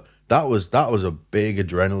further, but. That was a big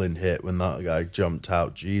adrenaline hit when that guy jumped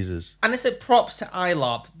out. Jesus. And I said props to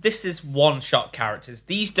ILARP. This is one-shot characters.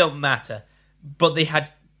 These don't matter. But they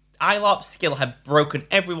had ILARP's skill had broken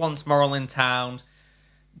everyone's morale in town.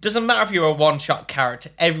 Doesn't matter if you're a one-shot character,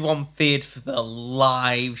 everyone feared for their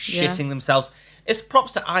lives, shitting themselves. It's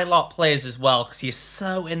props to ILARP players as well, because you're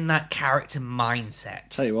so in that character mindset.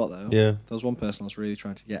 Tell you what, though. Yeah. There was one person I was really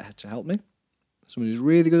trying to get to help me. Someone who's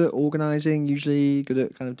really good at organising, usually good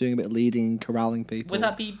at kind of doing a bit of leading, corralling people. Would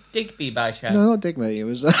that be Digby by chance? No, not Digby. It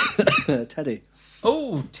was Teddy.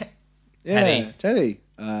 Oh, Teddy. Yeah, Teddy.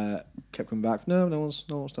 Kept coming back. No one wants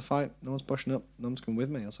to fight. No one's pushing up. No one's coming with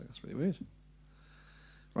me. I was like, that's really weird.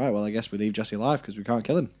 Right, well, I guess we leave Jesse alive because we can't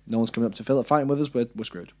kill him. No one's coming up to Philip fighting with us. We're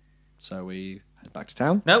screwed. So we head back to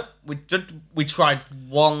town. No, we tried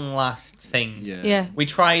one last thing. Yeah. We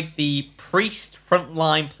tried the priest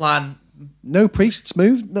frontline plan. No priests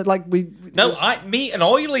moved. No, me and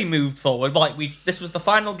Oily moved forward. This was the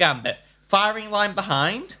final gambit. Firing line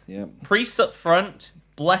behind. Yeah. Priests up front,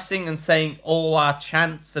 blessing and saying all our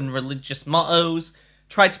chants and religious mottos.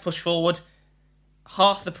 Tried to push forward.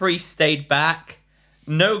 Half the priests stayed back.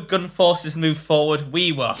 No gun forces moved forward.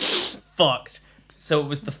 We were fucked. So it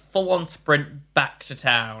was the full-on sprint back to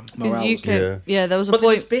town. There was a But point. there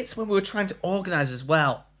was bits when we were trying to organise as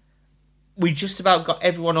well. We just about got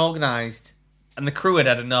everyone organised. And the crew had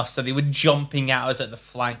had enough, so they were jumping at us at the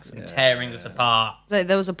flanks and tearing us apart.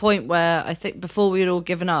 There was a point where I think before we had all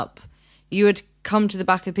given up, you had come to the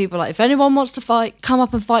back of people like, if anyone wants to fight, come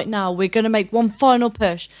up and fight now. We're going to make one final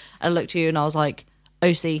push. I looked at you and I was like,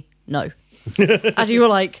 OC, no. And you were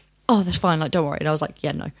like, oh, that's fine. Like, don't worry. And I was like,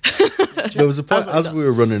 yeah, no. There was a point as we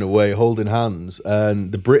were running away, holding hands,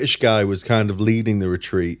 and the British guy was kind of leading the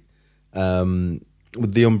retreat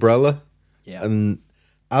with the umbrella. Yeah. And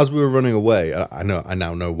as we were running away, I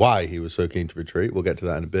now know why he was so keen to retreat. We'll get to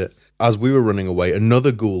that in a bit. As we were running away,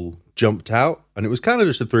 another ghoul jumped out, and it was kind of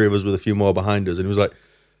just the three of us with a few more behind us, and he was like,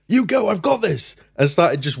 you go, I've got this, and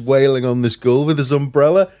started just wailing on this ghoul with his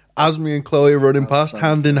umbrella as me and Chloe are running past,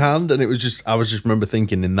 hand in hand, and it was just, I remember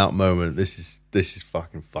thinking in that moment, this is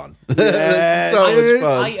fucking fun. Yeah, so much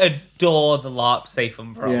fun. I adore the LARP safe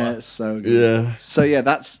umbrella. Yeah, it's so good. Yeah. So yeah,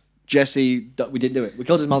 that's Jesse. We didn't do it. We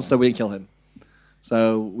killed his monster. We didn't kill him.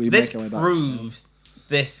 So we This make our way back. proves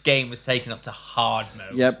this game was taken up to hard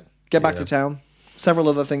mode. Yep. Get back to town. Several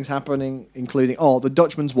other things happening, including the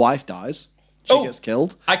Dutchman's wife dies. She gets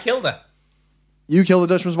killed. I killed her. You killed the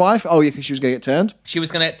Dutchman's wife? Oh, yeah, because she was going to get turned. She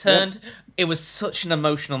was going to get turned. Yep. It was such an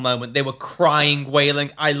emotional moment. They were crying,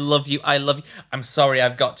 wailing, I love you, I love you. I'm sorry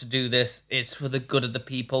I've got to do this. It's for the good of the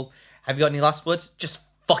people. Have you got any last words? Just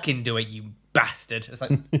fucking do it, you bastard. It's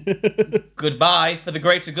like, goodbye for the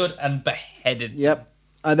greater good, and beheaded. Yep.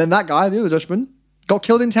 And then that guy, the other Dutchman, got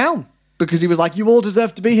killed in town because he was like, you all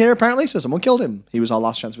deserve to be here, apparently, so someone killed him. He was our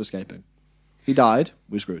last chance of escaping. He died.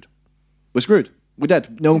 We're screwed. We're screwed. We're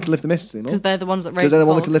dead. No one can lift the mist anymore. Because they're the ones that raised Because they're the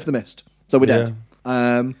one that can lift the mist. So we're dead.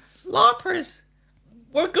 LARPers,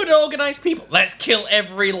 we're good organised people. Let's kill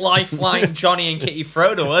every lifeline Johnny and Kitty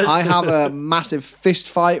throw to us. I have a massive fist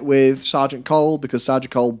fight with Sergeant Cole because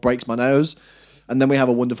Sergeant Cole breaks my nose. And then we have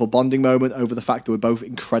a wonderful bonding moment over the fact that we're both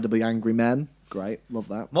incredibly angry men. Great. Love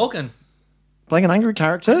that. Morgan. Playing an angry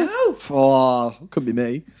character? No. Oh, could be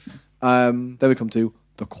me. Then we come to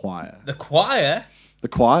the choir. The choir? The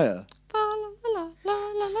choir.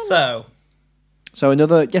 So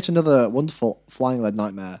yet another wonderful flying-led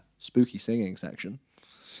nightmare spooky singing section.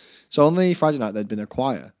 So on the Friday night, there'd been a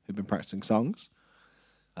choir who'd been practicing songs.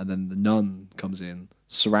 And then the nun comes in,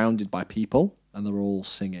 surrounded by people, and they're all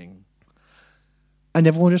singing. And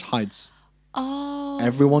everyone just hides. Oh.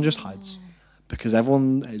 Everyone just hides. Because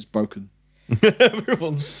everyone is broken.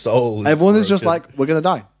 Everyone's soul. Everyone is just like, we're going to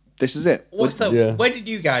die. This is it. Where did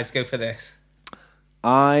you guys go for this?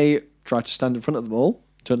 I tried to stand in front of them all,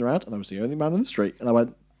 turned around, and I was the only man in the street. And I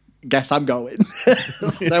went, guess I'm going.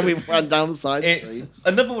 So then we ran down the side street.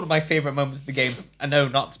 Another one of my favourite moments of the game, I know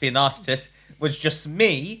not to be a narcissist, was just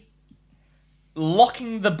me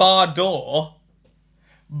locking the bar door,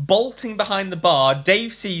 bolting behind the bar.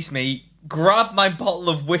 Dave sees me, grab my bottle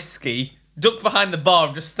of whiskey, duck behind the bar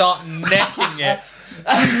and just start necking it.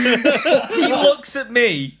 He looks at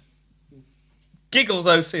me, giggles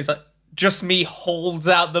OC, he's like, just me holds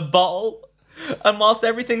out the bottle. And whilst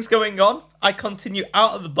everything's going on, I continue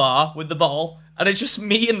out of the bar with the bottle, and it's just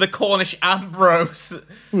me and the Cornish Ambrose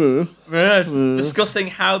discussing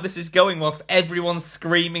how this is going whilst everyone's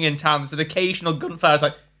screaming in town. There's an occasional gunfire. It's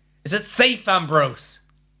like, is it safe, Ambrose?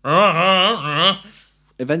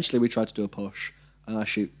 Eventually, we tried to do a push, and I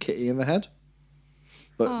shoot Kitty in the head.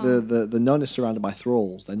 But the nun is surrounded by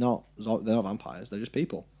thralls. They're not vampires. They're just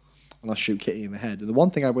people. And I shoot Kitty in the head. And the one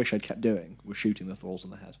thing I wish I'd kept doing was shooting the thralls in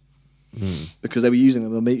the head. Because they were using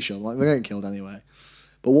them as a meat shield. Like, they're getting killed anyway.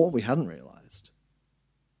 But what we hadn't realised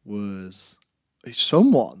was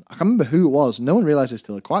someone, I can't remember who it was, no one realised this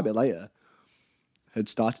till quite a bit later, had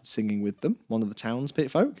started singing with them. One of the townspeople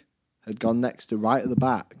folk had gone next to right at the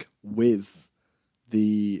back with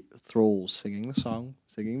the thralls singing the song,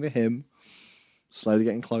 singing the hymn, slowly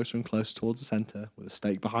getting closer and closer towards the centre with a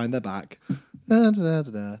stake behind their back,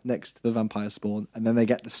 next to the vampire spawn, and then they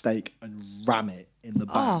get the stake and ram it in the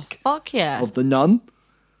Oh, back fuck yeah. of the nun.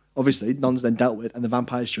 Obviously, nun's then dealt with, and the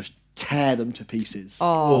vampires just tear them to pieces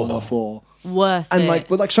on the floor. Worth And it.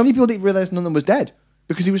 but so many people didn't realise none of them was dead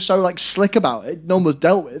because he was so like slick about it. None was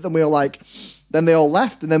dealt with, and we were like, then they all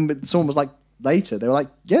left, and then someone was like, later they were like,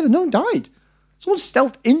 yeah, the nun died. Someone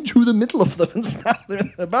stealthed into the middle of them and stabbed them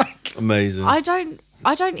in the back. Amazing. I don't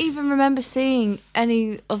even remember seeing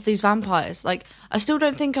any of these vampires. Like, I still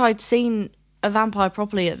don't think I'd seen a vampire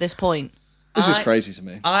properly at this point. This is crazy to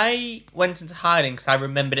me. I went into hiding because I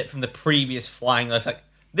remembered it from the previous flying. I was like,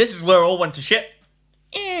 this is where it all went to shit.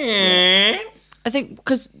 I think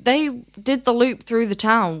because they did the loop through the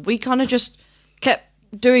town, we kind of just kept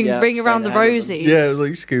doing Ring Around the staying ahead of them. Rosies. yeah, it was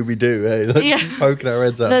like Scooby Doo, hey? Like Yeah. poking our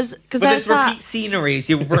heads out. There's But there's there's that repeat scenery as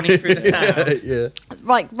you're running through the town. yeah.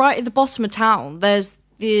 like right at the bottom of town. There's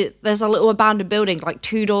a little abandoned building, like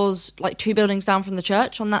two buildings down from the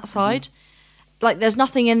church on that side. Like there's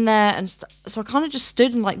nothing in there, and so I kind of just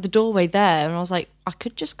stood in like the doorway there, and I was like, I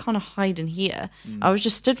could just kind of hide in here. I was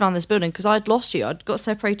just stood around this building because I'd lost you. I'd got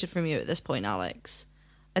separated from you at this point, Alex.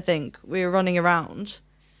 I think we were running around,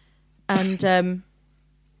 and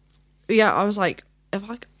yeah, I was like, if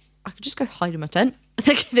I could just go hide in my tent.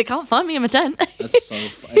 They can't find me in my tent. That's so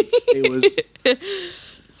it was.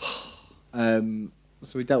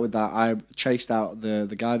 So we dealt with that. I chased out the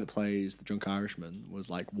guy that plays the drunk Irishman was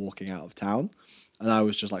like walking out of town, and I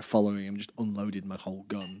was just like following him, just unloaded my whole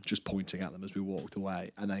gun, just pointing at them as we walked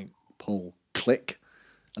away, and then pull, click,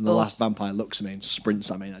 and the last vampire looks at me and sprints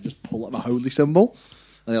at me, and I just pull up my holy symbol,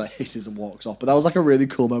 and he like hisses and walks off. But that was like a really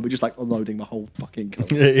cool moment, just like unloading my whole fucking gun.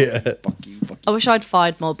 Yeah. Fuck you. I wish I'd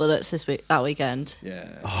fired more bullets that weekend.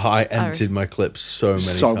 Yeah. Oh, I emptied my clips so many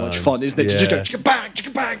times. So much fun, isn't it? To just go Yeah. chicka bang,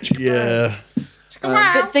 chicka bang, chicka bang. Yeah.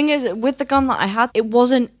 But the thing is, with the gun that I had, it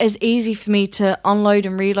wasn't as easy for me to unload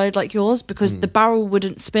and reload like yours because the barrel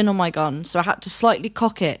wouldn't spin on my gun, so I had to slightly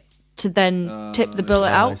cock it to then tip the bullet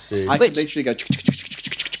I out. see. I Which- could literally go chicka, chicka, chicka,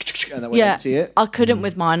 chicka, chicka, chicka, and then Yeah, empty it. I couldn't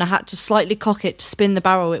with mine. I had to slightly cock it to spin the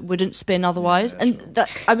barrel. It wouldn't spin otherwise. And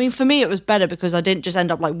that, I mean, for me, it was better because I didn't just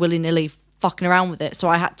end up like willy-nilly fucking around with it. So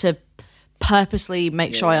I had to purposely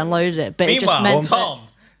make sure I unloaded it. But it just Meanwhile, meant that, Tom,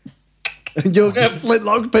 Your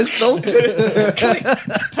flintlock pistol.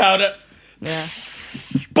 powder, yeah.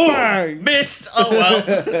 boom, missed. Oh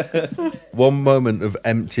well. One moment of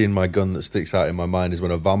emptying my gun that sticks out in my mind is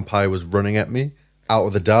when a vampire was running at me out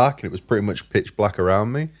of the dark and it was pretty much pitch black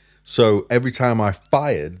around me. So every time I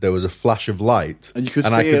fired, there was a flash of light And you could I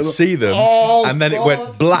see could him. see them. Oh, and then it God.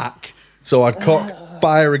 went black. So I'd cock,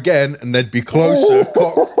 fire again, and they'd be closer.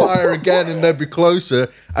 Cock, fire again, and they'd be closer.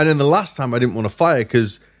 And then the last time I didn't want to fire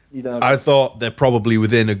because I thought they're probably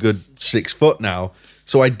within a good 6 foot now.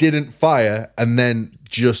 So I didn't fire, and then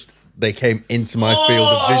just they came into my field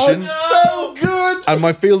of vision. So good. And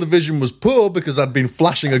my field of vision was poor because I'd been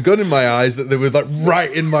flashing a gun in my eyes that they were like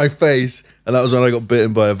right in my face. And that was when I got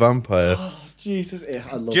bitten by a vampire. Jesus,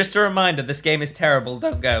 I love Just a reminder: this game is terrible.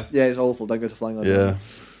 Don't go. Yeah, it's awful. Don't go to Flying Yeah.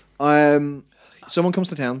 Island. Someone comes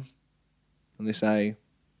to town and they say,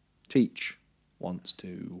 Teach wants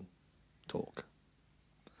to talk.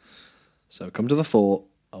 So come to the fort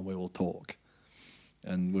and we will talk.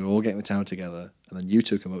 And we're all getting the town together. And then you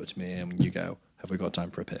two come over to me and you go, have we got time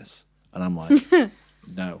for a piss? And I'm like,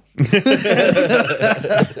 no.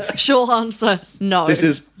 Short answer, no. This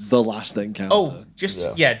is the last encounter. Oh,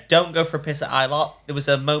 don't go for a piss at ILOT. There was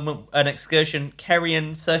a moment, an excursion. Kerry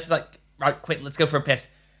and Circus like, right, quick, let's go for a piss.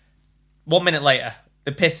 1 minute later,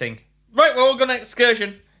 they're pissing. Right, we're all going on an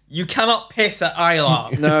excursion. You cannot piss at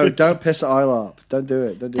ILOT. No, don't piss at ILARP. Don't do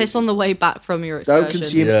it. Don't do Piss it. on the way back from your Don't excursion.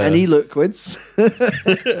 consume Yeah. any liquids.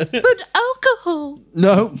 But alcohol.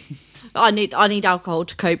 No. I need alcohol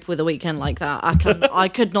to cope with a weekend like that. I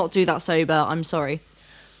could not do that sober. I'm sorry.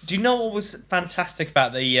 Do you know what was fantastic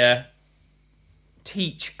about the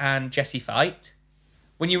Teach and Jesse fight?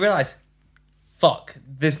 When you realise, fuck,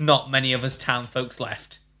 there's not many of us town folks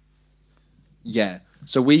left. Yeah.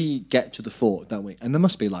 So we get to the fort, don't we? And there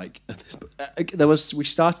must be like we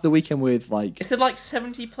started the weekend with like Is there like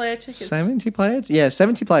 70 player tickets? 70 players? Yeah,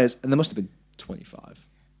 70 players, and there must have been 25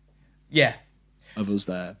 Yeah. of us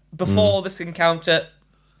there. Before this encounter,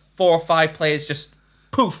 4 or 5 players just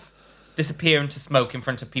poof disappear into smoke in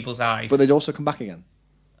front of people's eyes. But they'd also come back again.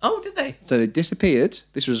 Oh, did they? So they disappeared.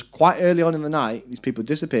 This was quite early on in the night. These people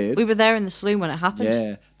disappeared. We were there in the saloon when it happened.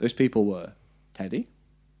 Yeah, those people were Teddy,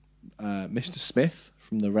 Mr. Smith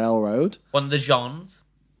from the railroad, One of the Johns.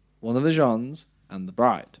 one of the Johns, and the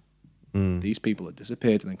bride. These people had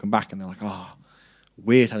disappeared and then come back, and they're like, "Oh,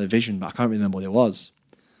 weird, had a vision, but I can't remember what it was."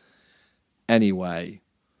 Anyway,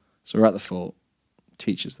 so we're at the fort.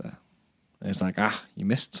 Teacher's there. And it's like, you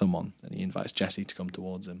missed someone. And he invites Jesse to come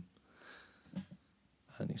towards him.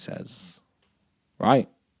 And he says, right,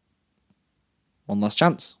 one last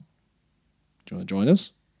chance. Do you want to join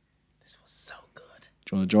us? This was so good.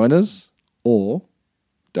 Do you want to join us or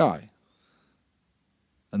die?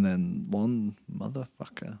 And then one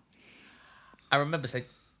motherfucker. I remember saying,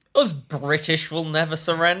 us British will never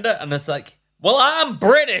surrender. And it's like, well, I'm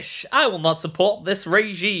British. I will not support this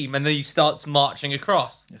regime. And then he starts marching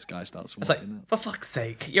across. This guy starts It's like, walking out. for fuck's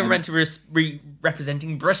sake, you're meant to be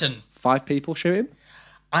representing Britain. 5 people shoot him.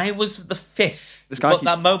 I was the 5th. This guy but keeps-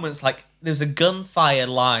 that moment's like, there's a gunfire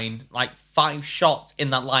line, like 5 shots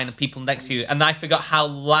in that line of people next to you. And I forgot how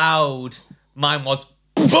loud mine was.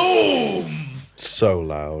 Boom! So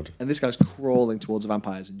loud. And this guy's crawling towards the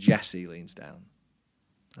vampires, and Jesse leans down.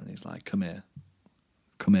 And he's like, come here.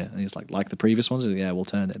 Come here. And he's like the previous ones? Yeah, we'll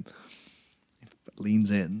turn him. He leans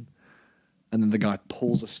in. And then the guy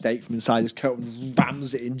pulls a stake from inside his coat and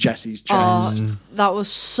rams it in Jesse's chest. Oh, that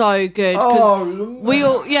was so good.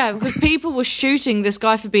 Because people were shooting this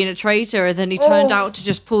guy for being a traitor, and then he turned out to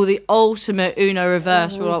just pull the ultimate Uno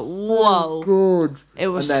reverse. We're like, whoa. Good. It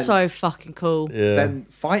was And then- so fucking cool. Yeah. Then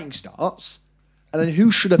fighting starts. And then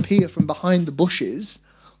who should appear from behind the bushes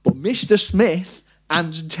but Mr. Smith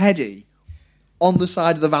and Teddy on the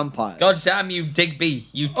side of the vampires? God damn you, Digby,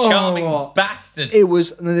 you charming bastard. It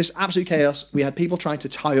was, and then this absolute chaos. We had people trying to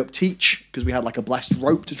tie up Teach because we had like a blessed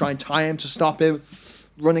rope to try and tie him to stop him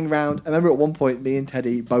running around. I remember at one point, me and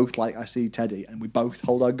Teddy both I see Teddy and we both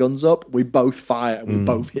hold our guns up, we both fire, and we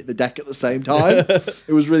both hit the deck at the same time. It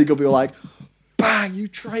was really good. We were like, bang, you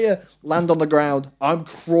traitor, land on the ground. I'm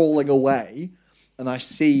crawling away, and I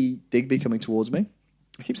see Digby coming towards me.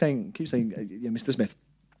 I keep saying, Mr. Smith.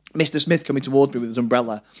 Mr. Smith coming towards me with his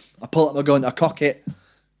umbrella. I pull out my gun, I cock it,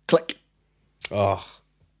 click. Oh,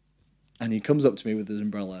 And he comes up to me with his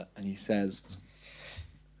umbrella and he says,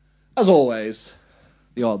 as always,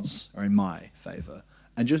 the odds are in my favour.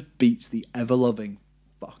 And just beats the ever-loving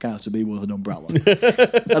fuck out of me with an umbrella.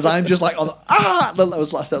 As I'm just like, that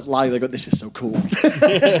was last line. They go, this is so cool.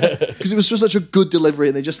 Because it was just such a good delivery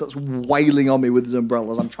and they just starts wailing on me with his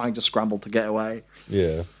umbrella as I'm trying to scramble to get away.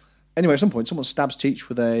 yeah. Anyway, at some point, someone stabs Teach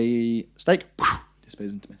with a stake.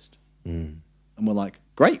 Disappears into mist. And we're like,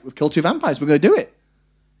 great, we've killed 2 vampires. We're going to do it.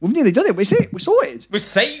 We've nearly done it. We see it. We sorted. We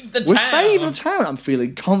saved the We've town. saved the town. I'm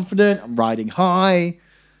feeling confident. I'm riding high.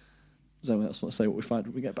 Does anyone else want to say what we find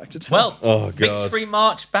when we get back to town? Well, Oh, God. victory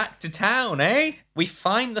march back to town, eh? We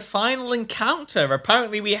find the final encounter.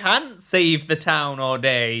 Apparently we hadn't saved the town all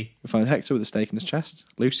day. we find Hector with a stake in his chest.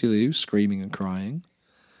 Lucy Liu screaming and crying.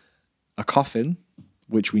 A coffin,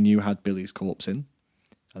 which we knew had Billy's corpse in.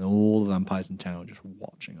 And all the vampires in town just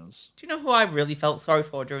watching us. Do you know who I really felt sorry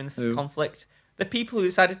for during this Who? conflict? The people who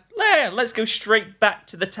decided, let's go straight back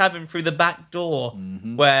to the tavern through the back door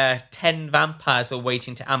where 10 vampires were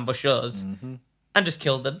waiting to ambush us and just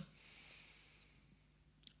killed them.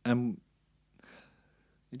 I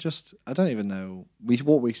don't even know.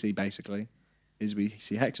 What we see basically is we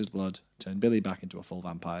see Hector's blood turn Billy back into a full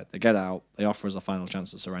vampire. They get out. They offer us a final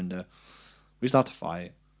chance to surrender. We start to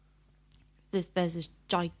fight. There's this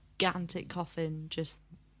gigantic coffin just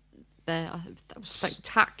there. That was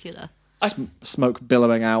spectacular. Smoke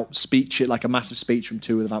billowing out. Speech, like a massive speech from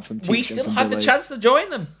 2 of the from Teach We and still from had the Billy. chance to join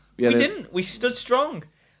them. Yeah, we they- didn't. We stood strong.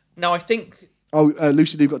 Now, I think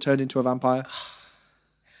Lucy Liu got turned into a vampire.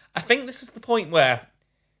 this was the point where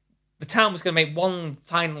the town was going to make one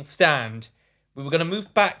final stand. We were going to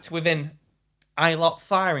move back to within ILOP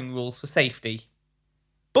firing rules for safety.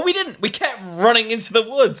 But we didn't. We kept running into the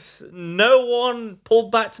woods. No one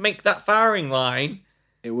pulled back to make that firing line.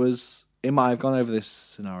 It was I've gone over this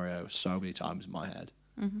scenario so many times in my head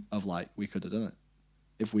of like, we could have done it.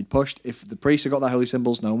 If we'd pushed, if the priests had got their holy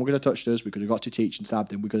symbols, no one would have touched us. We could have got to Teach and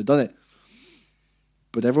stabbed him. We could have done it.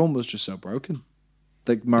 But everyone was just so broken.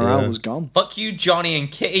 The morale was gone. Fuck you, Johnny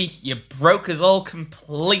and Kitty. You broke us all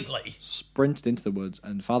completely. Sprinted into the woods,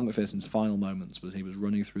 and Father McPherson's final moments was he was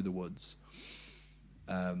running through the woods.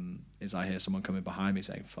 As I hear someone coming behind me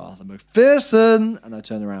saying, Father McPherson! And I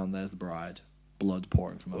turn around, there's the bride. Blood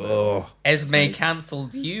pouring from her mouth. Oh, Esme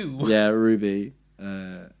cancelled you. Yeah, Ruby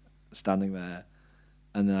standing there.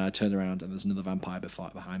 And then I turn around and there's another vampire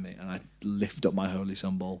behind me. And I lift up my holy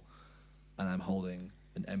symbol and I'm holding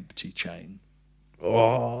an empty chain.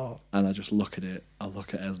 Oh. And I just look at it. I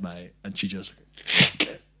look at Esme, and she just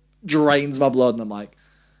drains my blood. And I'm like,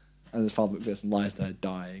 and then Father McPherson lies there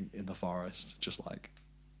dying in the forest, just like,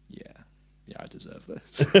 yeah, I deserve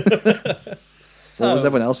this. So, what was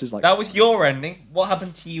everyone else's like? That was your ending. What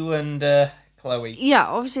happened to you and Chloe? Yeah,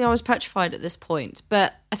 obviously I was petrified at this point,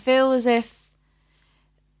 but I feel as if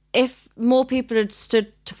more people had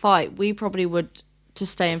stood to fight, we probably would to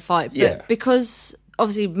stay and fight. But Yeah. because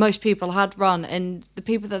obviously most people had run, and the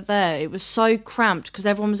people that were there, it was so cramped because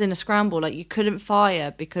everyone was in a scramble. Like, you couldn't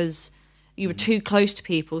fire because you were too close to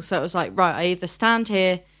people. So it was like, right, I either stand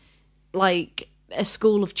here like a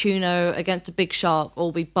school of tuna against a big shark,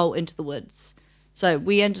 or we bolt into the woods. So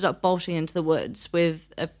we ended up bolting into the woods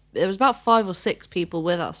with there was about 5 or 6 people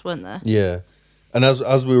with us, weren't there? Yeah. And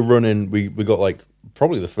as we were running, we got like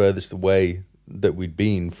probably the furthest away that we'd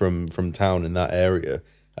been from town in that area,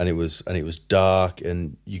 and it was dark,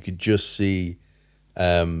 and you could just see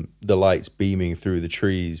the lights beaming through the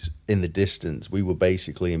trees in the distance. We were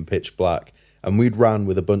basically in pitch black, and we'd ran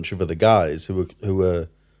with a bunch of other guys who were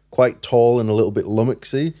quite tall and a little bit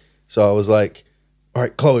lummoxy. So I was like, all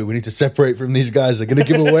right, Chloe, we need to separate from these guys. They're going to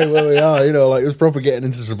give away where we are. You know, like, it was proper getting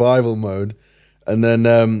into survival mode. And then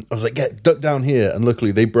I was like, duck down here. And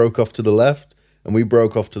luckily they broke off to the left and we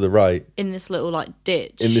broke off to the right. In this little, like,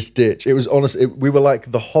 ditch. In this ditch. It was honestly, we were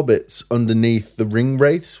like the hobbits underneath the ring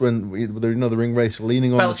wraiths when the ring wraiths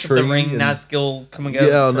leaning on the Fellowship tree. of the Ring, and- Nazgul coming over.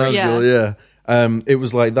 Yeah, through. Nazgul, yeah. It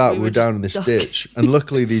was like that. We We were were down in just this stuck. ditch. And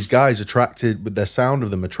luckily these guys attracted, with their sound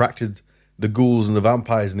of them, attracted the ghouls and the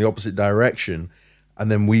vampires in the opposite direction. And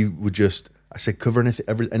then we would just, I said, cover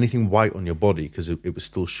anything white on your body, because it was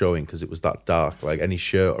still showing, because it was that dark, like any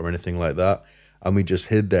shirt or anything like that. And we just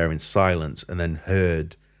hid there in silence, and then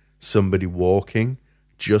heard somebody walking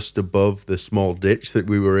just above the small ditch that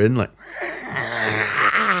we were in, like,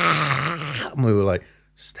 and we were like,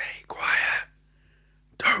 stay quiet,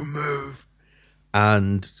 don't move.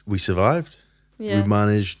 And we survived. Yeah. We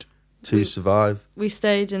managed to survive. We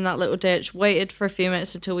stayed in that little ditch, waited for a few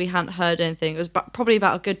minutes until we hadn't heard anything. It was probably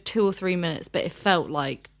about a good 2 or 3 minutes, but it felt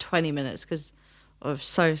like 20 minutes because it was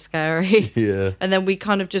so scary. Yeah. And then we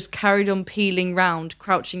kind of just carried on peeling round,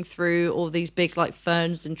 crouching through all these big, like,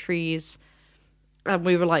 ferns and trees. And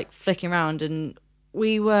we were, like, flicking around. And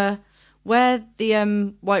we were, where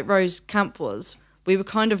the White Rose camp was, we were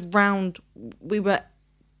kind of round, we were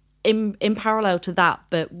in parallel to that,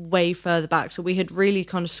 but way further back. So we had really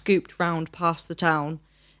kind of scooped round past the town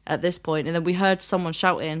at this point, and then we heard someone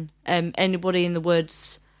shouting, anybody in the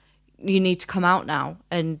woods, you need to come out now.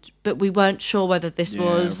 But we weren't sure whether this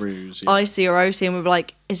was ruse, yeah. icy or OC, and we were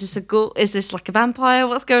like, is this a ghoul? Is this like a vampire?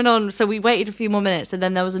 What's going on? So we waited a few more minutes, and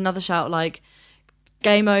then there was another shout like,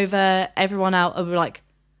 game over, everyone out, and we were like,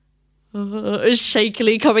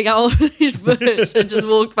 shakily coming out of his bush, and just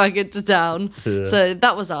walked back into town. Yeah. So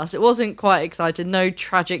that was us. It wasn't quite exciting, no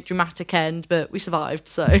tragic dramatic end, but we survived.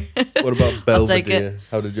 So What about I'll take Belvedere?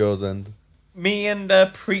 How did yours end? Me and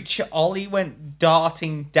Preacher Ollie went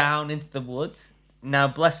darting down into the woods. Now,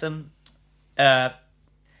 bless him, me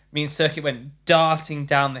and Circuit went darting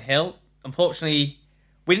down the hill. Unfortunately,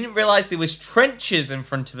 we didn't realise there was trenches in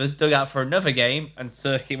front of us dug out for another game, and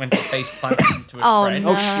Circuit went to face plant into a Oh, trench.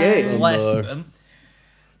 no. Oh, shit. Bless no. them.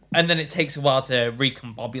 And then it takes a while to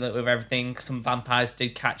recombobulate with everything. Some vampires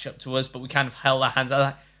did catch up to us, but we kind of held our hands out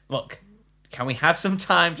like, look, can we have some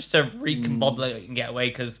time just to recombobulate and get away?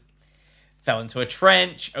 Because fell into a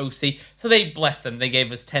trench, OC. So they blessed them. They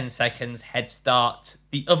gave us 10 seconds head start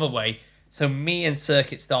the other way. So me and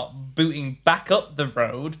Circuit start booting back up the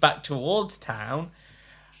road, back towards town.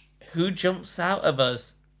 Who jumps out of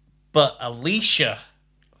us but Alicia?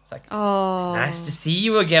 It's like, Oh. it's nice to see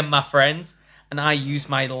you again, my friends. And I use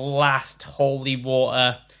my last holy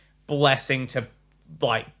water blessing to,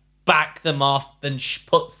 like, back them off, then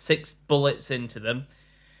put 6 bullets into them.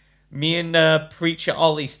 Me and Preacher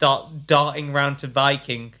Ollie start darting round to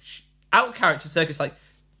Viking. Out of character, Circus like,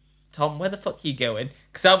 Tom, where the fuck are you going?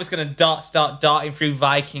 Because I was going to start darting through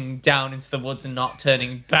Viking down into the woods and not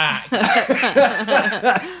turning back.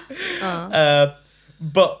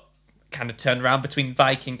 But kind of turned around between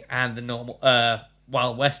Viking and the normal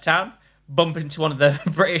Wild West town. Bump into one of the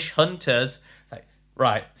British hunters. It's like,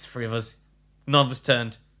 right, there's 3 of us. None of us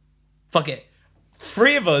turned. Fuck it.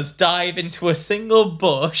 3 of us dive into a single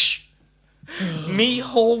bush. Me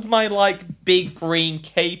hold my, like, big green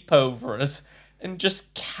cape over us and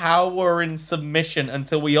just cower in submission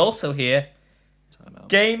until we also hear,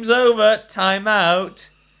 game's over, time out.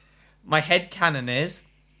 My headcanon is,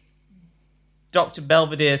 Dr.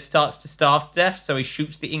 Belvedere starts to starve to death, so he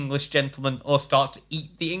shoots the English gentleman or starts to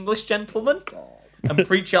eat the English gentleman. And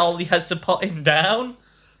Preacher Ollie has to put him down.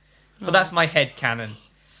 But that's my headcanon.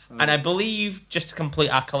 And I believe, just to complete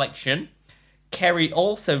our collection, Kerry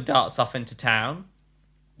also darts off into town.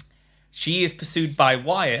 She is pursued by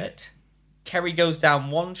Wyatt. Kerry goes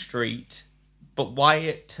down one street, but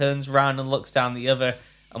Wyatt turns around and looks down the other,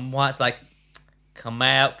 and Wyatt's like, come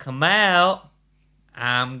out.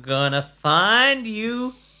 I'm gonna find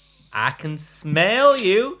you. I can smell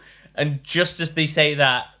you. And just as they say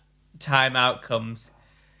that, timeout comes.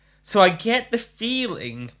 So I get the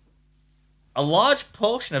feeling a large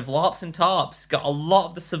portion of LARPs and TARPs got a lot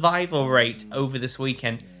of the survival rate over this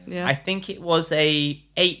weekend. Yeah. I think it was a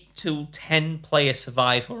 8 to 10 player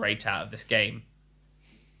survival rate out of this game.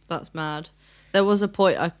 That's mad. There was a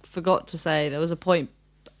point, I forgot to say, there was a point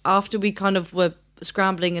after we kind of were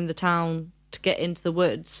scrambling in the town to get into the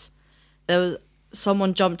woods, there was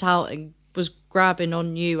someone jumped out and was grabbing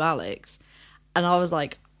on you, Alex. And I was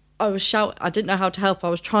like, I was shouting, I didn't know how to help. I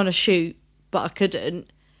was trying to shoot, but I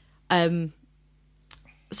couldn't.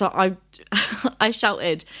 So I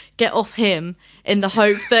shouted, get off him, in the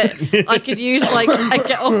hope that I could use like a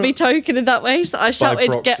get off me token in that way. So I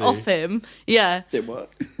shouted, get off him. Yeah. Didn't work.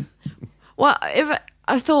 Well,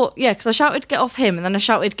 I thought, yeah, because I shouted, get off him, and then I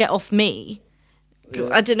shouted, get off me. Yeah.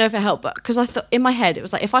 I didn't know if it helped, but because I thought in my head it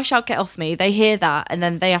was like, if I shout get off me, they hear that and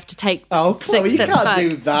then they have to take Oh, Chloe, six you steps can't back.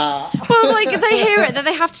 do that. Well, like if they hear it, then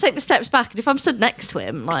they have to take the steps back. And if I'm stood next to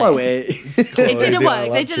him, like Chloe. it didn't Yeah,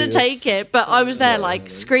 work. They didn't take it, but I was there like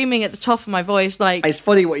screaming at the top of my voice, like It's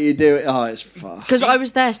funny what you do. Oh, it's fun. because I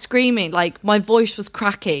was there screaming, like my voice was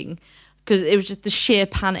cracking because it was just the sheer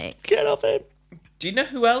panic. Get off him. Do you know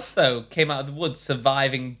who else, though, came out of the woods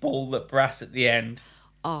surviving Ball at Brass at the end?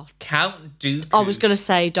 Oh, Count Dooku. I was gonna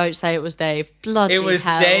say, don't say it was Dave. Bloody It was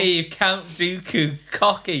hell. Dave, Count Dooku,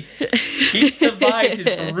 cocky. He survived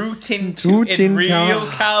his route into Tootin' in real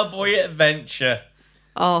cow. cowboy adventure.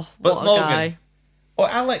 Oh, But what a Morgan, guy. or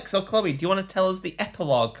Alex or Chloe, do you want to tell us the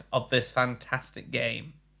epilogue of this fantastic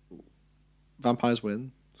game? Vampires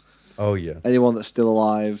win. Oh, yeah. Anyone that's still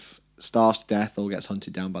alive starves to death or gets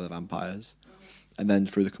hunted down by the vampires. And then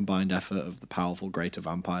through the combined effort of the powerful greater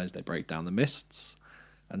vampires, they break down the mists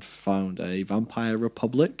and found a vampire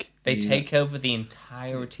republic. They take over the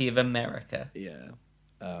entirety of America. Yeah.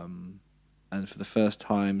 And for the first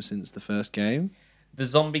time since the first game, The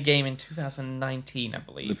zombie game in 2019, I the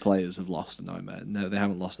believe. players have lost the nightmare. No, they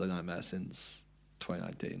haven't lost their nightmare since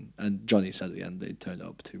 2019. And Johnny said at the end they turned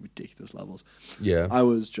up to ridiculous levels. Yeah. I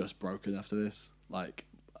was just broken after this. Like,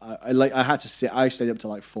 I had to sit. I stayed up till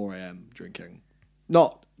like 4 a.m. drinking.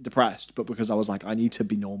 Not depressed, but because I was like, I need to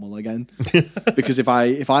be normal again. Because if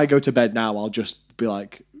I go to bed now, I'll just be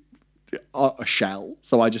like a shell.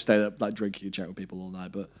 So I just stayed up like drinking and chatting with people all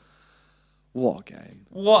night. But what a game!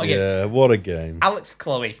 What a game. Yeah, what a game. Alex,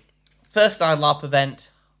 Chloe, first ILARP event.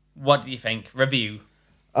 What do you think? Review.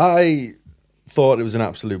 I thought it was an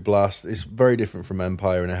absolute blast. It's very different from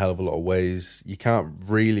Empire in a hell of a lot of ways. You can't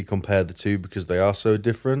really compare the two because they are so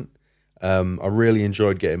different. I really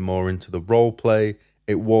enjoyed getting more into the role play.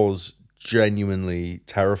 It was genuinely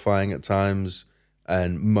terrifying at times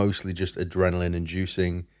and mostly just adrenaline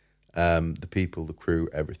inducing. The people, the crew,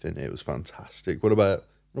 everything. It was fantastic. What about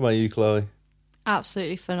you, Chloe?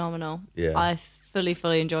 Absolutely phenomenal. Yeah. I fully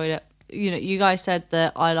enjoyed it. You know, you guys said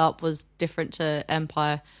that ILARP was different to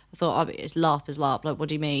Empire. I thought, oh, it's LARP is LARP. Like, what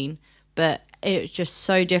do you mean? But it was just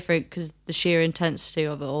so different because the sheer intensity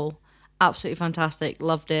of it all. Absolutely fantastic.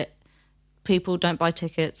 Loved it. People don't buy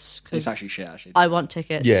tickets because It's actually shit. Actually, I want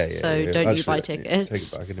tickets. Yeah. So don't Actually, you buy Take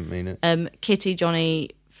tickets? it back. I didn't mean it. Kitty, Johnny,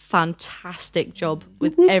 fantastic job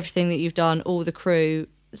with everything that you've done. All the crew,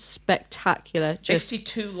 spectacular. Just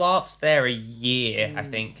 52 LARPs there a year, I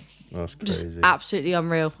think. That's just crazy. absolutely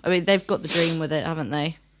unreal. I mean, they've got the dream with it, haven't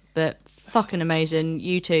they? But fucking amazing.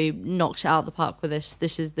 You two knocked it out of the park with this.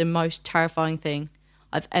 This is the most terrifying thing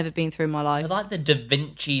I've ever been through in my life. They're like the Da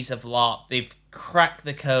Vinci's of LARP. They've cracked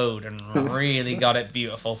the code and really got it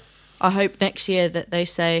beautiful. I hope next year that they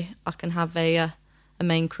say I can have a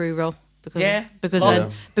main crew role because Yeah.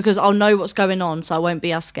 because I'll know what's going on, so I won't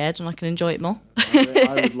be as scared and I can enjoy it more.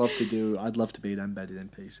 I would love to do. I'd love to be an embedded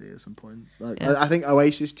NPC at some point. Like, Yeah. I think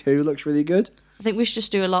Oasis 2 looks really good. I think we should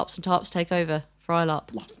just do a LARPs and Tarps takeover for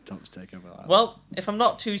ILARP. Lots of times take over that. Well, if I'm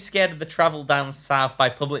not too scared of the travel down south by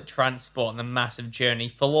public transport and the massive journey,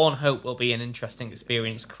 Forlorn Hope will be an interesting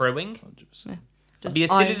experience crewing. 100%. Just Be a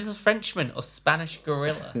silly little Frenchman or Spanish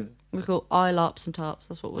gorilla. we call ILARPs and Tarps.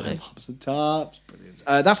 That's what we'll do. Pops and tops, brilliant.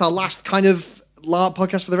 That's our last kind of LARP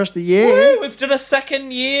podcast for the rest of the year. Woo, we've done a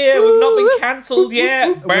second year. We've not been cancelled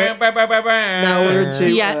yet. Now we're into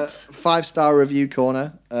Yet. 5-star review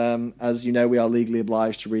corner. As you know, we are legally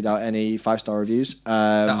obliged to read out any 5-star reviews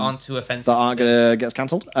that aren't too offensive. that aren't going to get us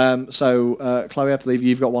cancelled. So, Chloe, I believe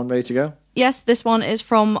you've got one ready to go. Yes, this one is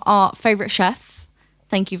from our favourite chef.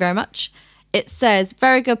 Thank you very much. It says,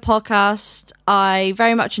 very good podcast. I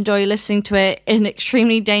very much enjoy listening to it in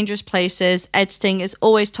extremely dangerous places. Editing is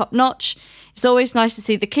always top notch. It's always nice to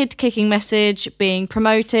see the kid kicking message being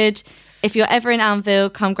promoted. If you're ever in Anvil,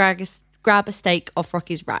 come grab a steak off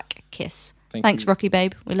Rocky's rack. Kiss. Thanks, you. Rocky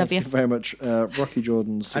babe. We love you. Thank you very much. Rocky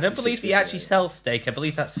Jordan's. I don't believe he actually sells steak. I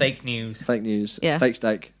believe that's fake news. Fake news. Yeah. Fake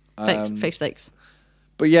steak. Fake steaks.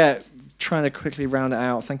 But yeah, trying to quickly round it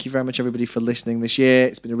out. Thank you very much, everybody, for listening this year.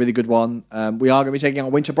 It's been a really good one. We are going to be taking our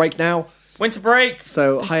winter break now. Winter break.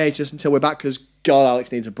 So hiatus until we're back because God,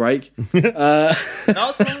 Alex needs a break. Not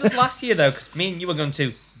as long as last year, though, because me and you were going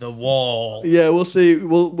to the wall. Yeah, we'll see.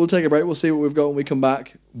 We'll take a break. We'll see what we've got when we come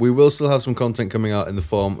back. We will still have some content coming out in the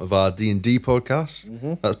form of our D&D podcast.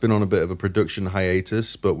 Mm-hmm. That's been on a bit of a production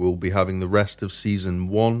hiatus, but we'll be having the rest of season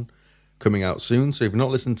 1 coming out soon. So if you've not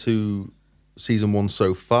listened to season 1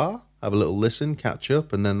 so far, have a little listen, catch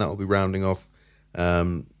up, and then that will be rounding off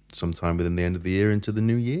sometime within the end of the year into the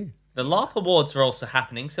new year. The LARP Awards are also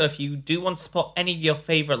happening, so if you do want to support any of your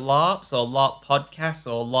favourite LARPs or LARP podcasts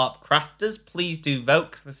or LARP crafters, please do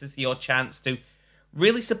vote, because this is your chance to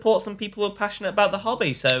really support some people who are passionate about the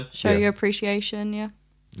hobby. So Show your appreciation, yeah.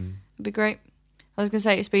 It'd be great. I was going to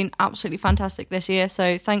say, it's been absolutely fantastic this year,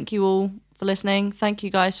 so thank you all for listening. Thank you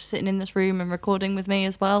guys for sitting in this room and recording with me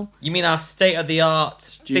as well. You mean our state-of-the-art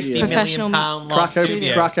Studio. £50 million Professional- LARP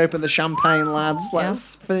studio? Crack open the champagne, lads.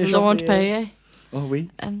 Let's finish off Laurent the Perrier. Oh, we?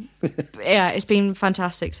 And yeah, it's been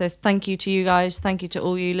fantastic. So thank you to you guys. Thank you to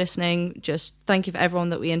all you listening. Just thank you for everyone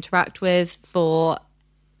that we interact with, for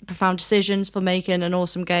Profound Decisions, for making an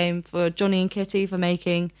awesome game, for Johnny and Kitty for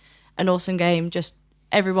making an awesome game. Just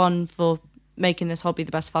everyone for making this hobby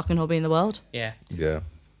the best fucking hobby in the world. Yeah. Yeah.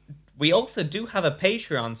 We also do have a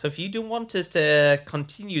Patreon, so if you do want us to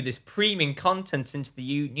continue this premium content into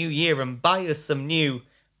the new year and buy us some new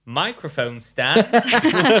microphone stands,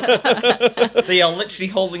 they are literally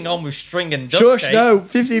holding on with string and duct Shush, tape. no.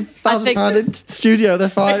 £50,000 in studio, they're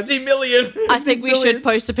fine. 50 million! I think we should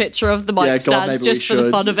post a picture of the mic Yeah, God, stand maybe just we for the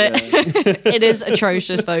should. fun of it. It is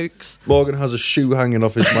atrocious, folks. Morgan has a shoe hanging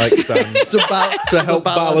off his mic stand to help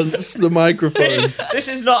balance the microphone. This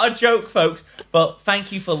is not a joke, folks, but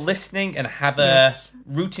thank you for listening and have a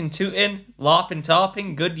rootin' tootin', larpin'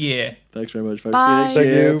 tarping good year. Thanks very much, folks. Bye. See you next Thank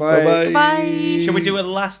year. you. Bye-bye. Bye. Should we do a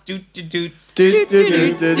last doot-doot-doot? Do, do, do,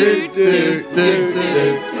 do, do, do, do, do,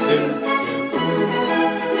 do, do.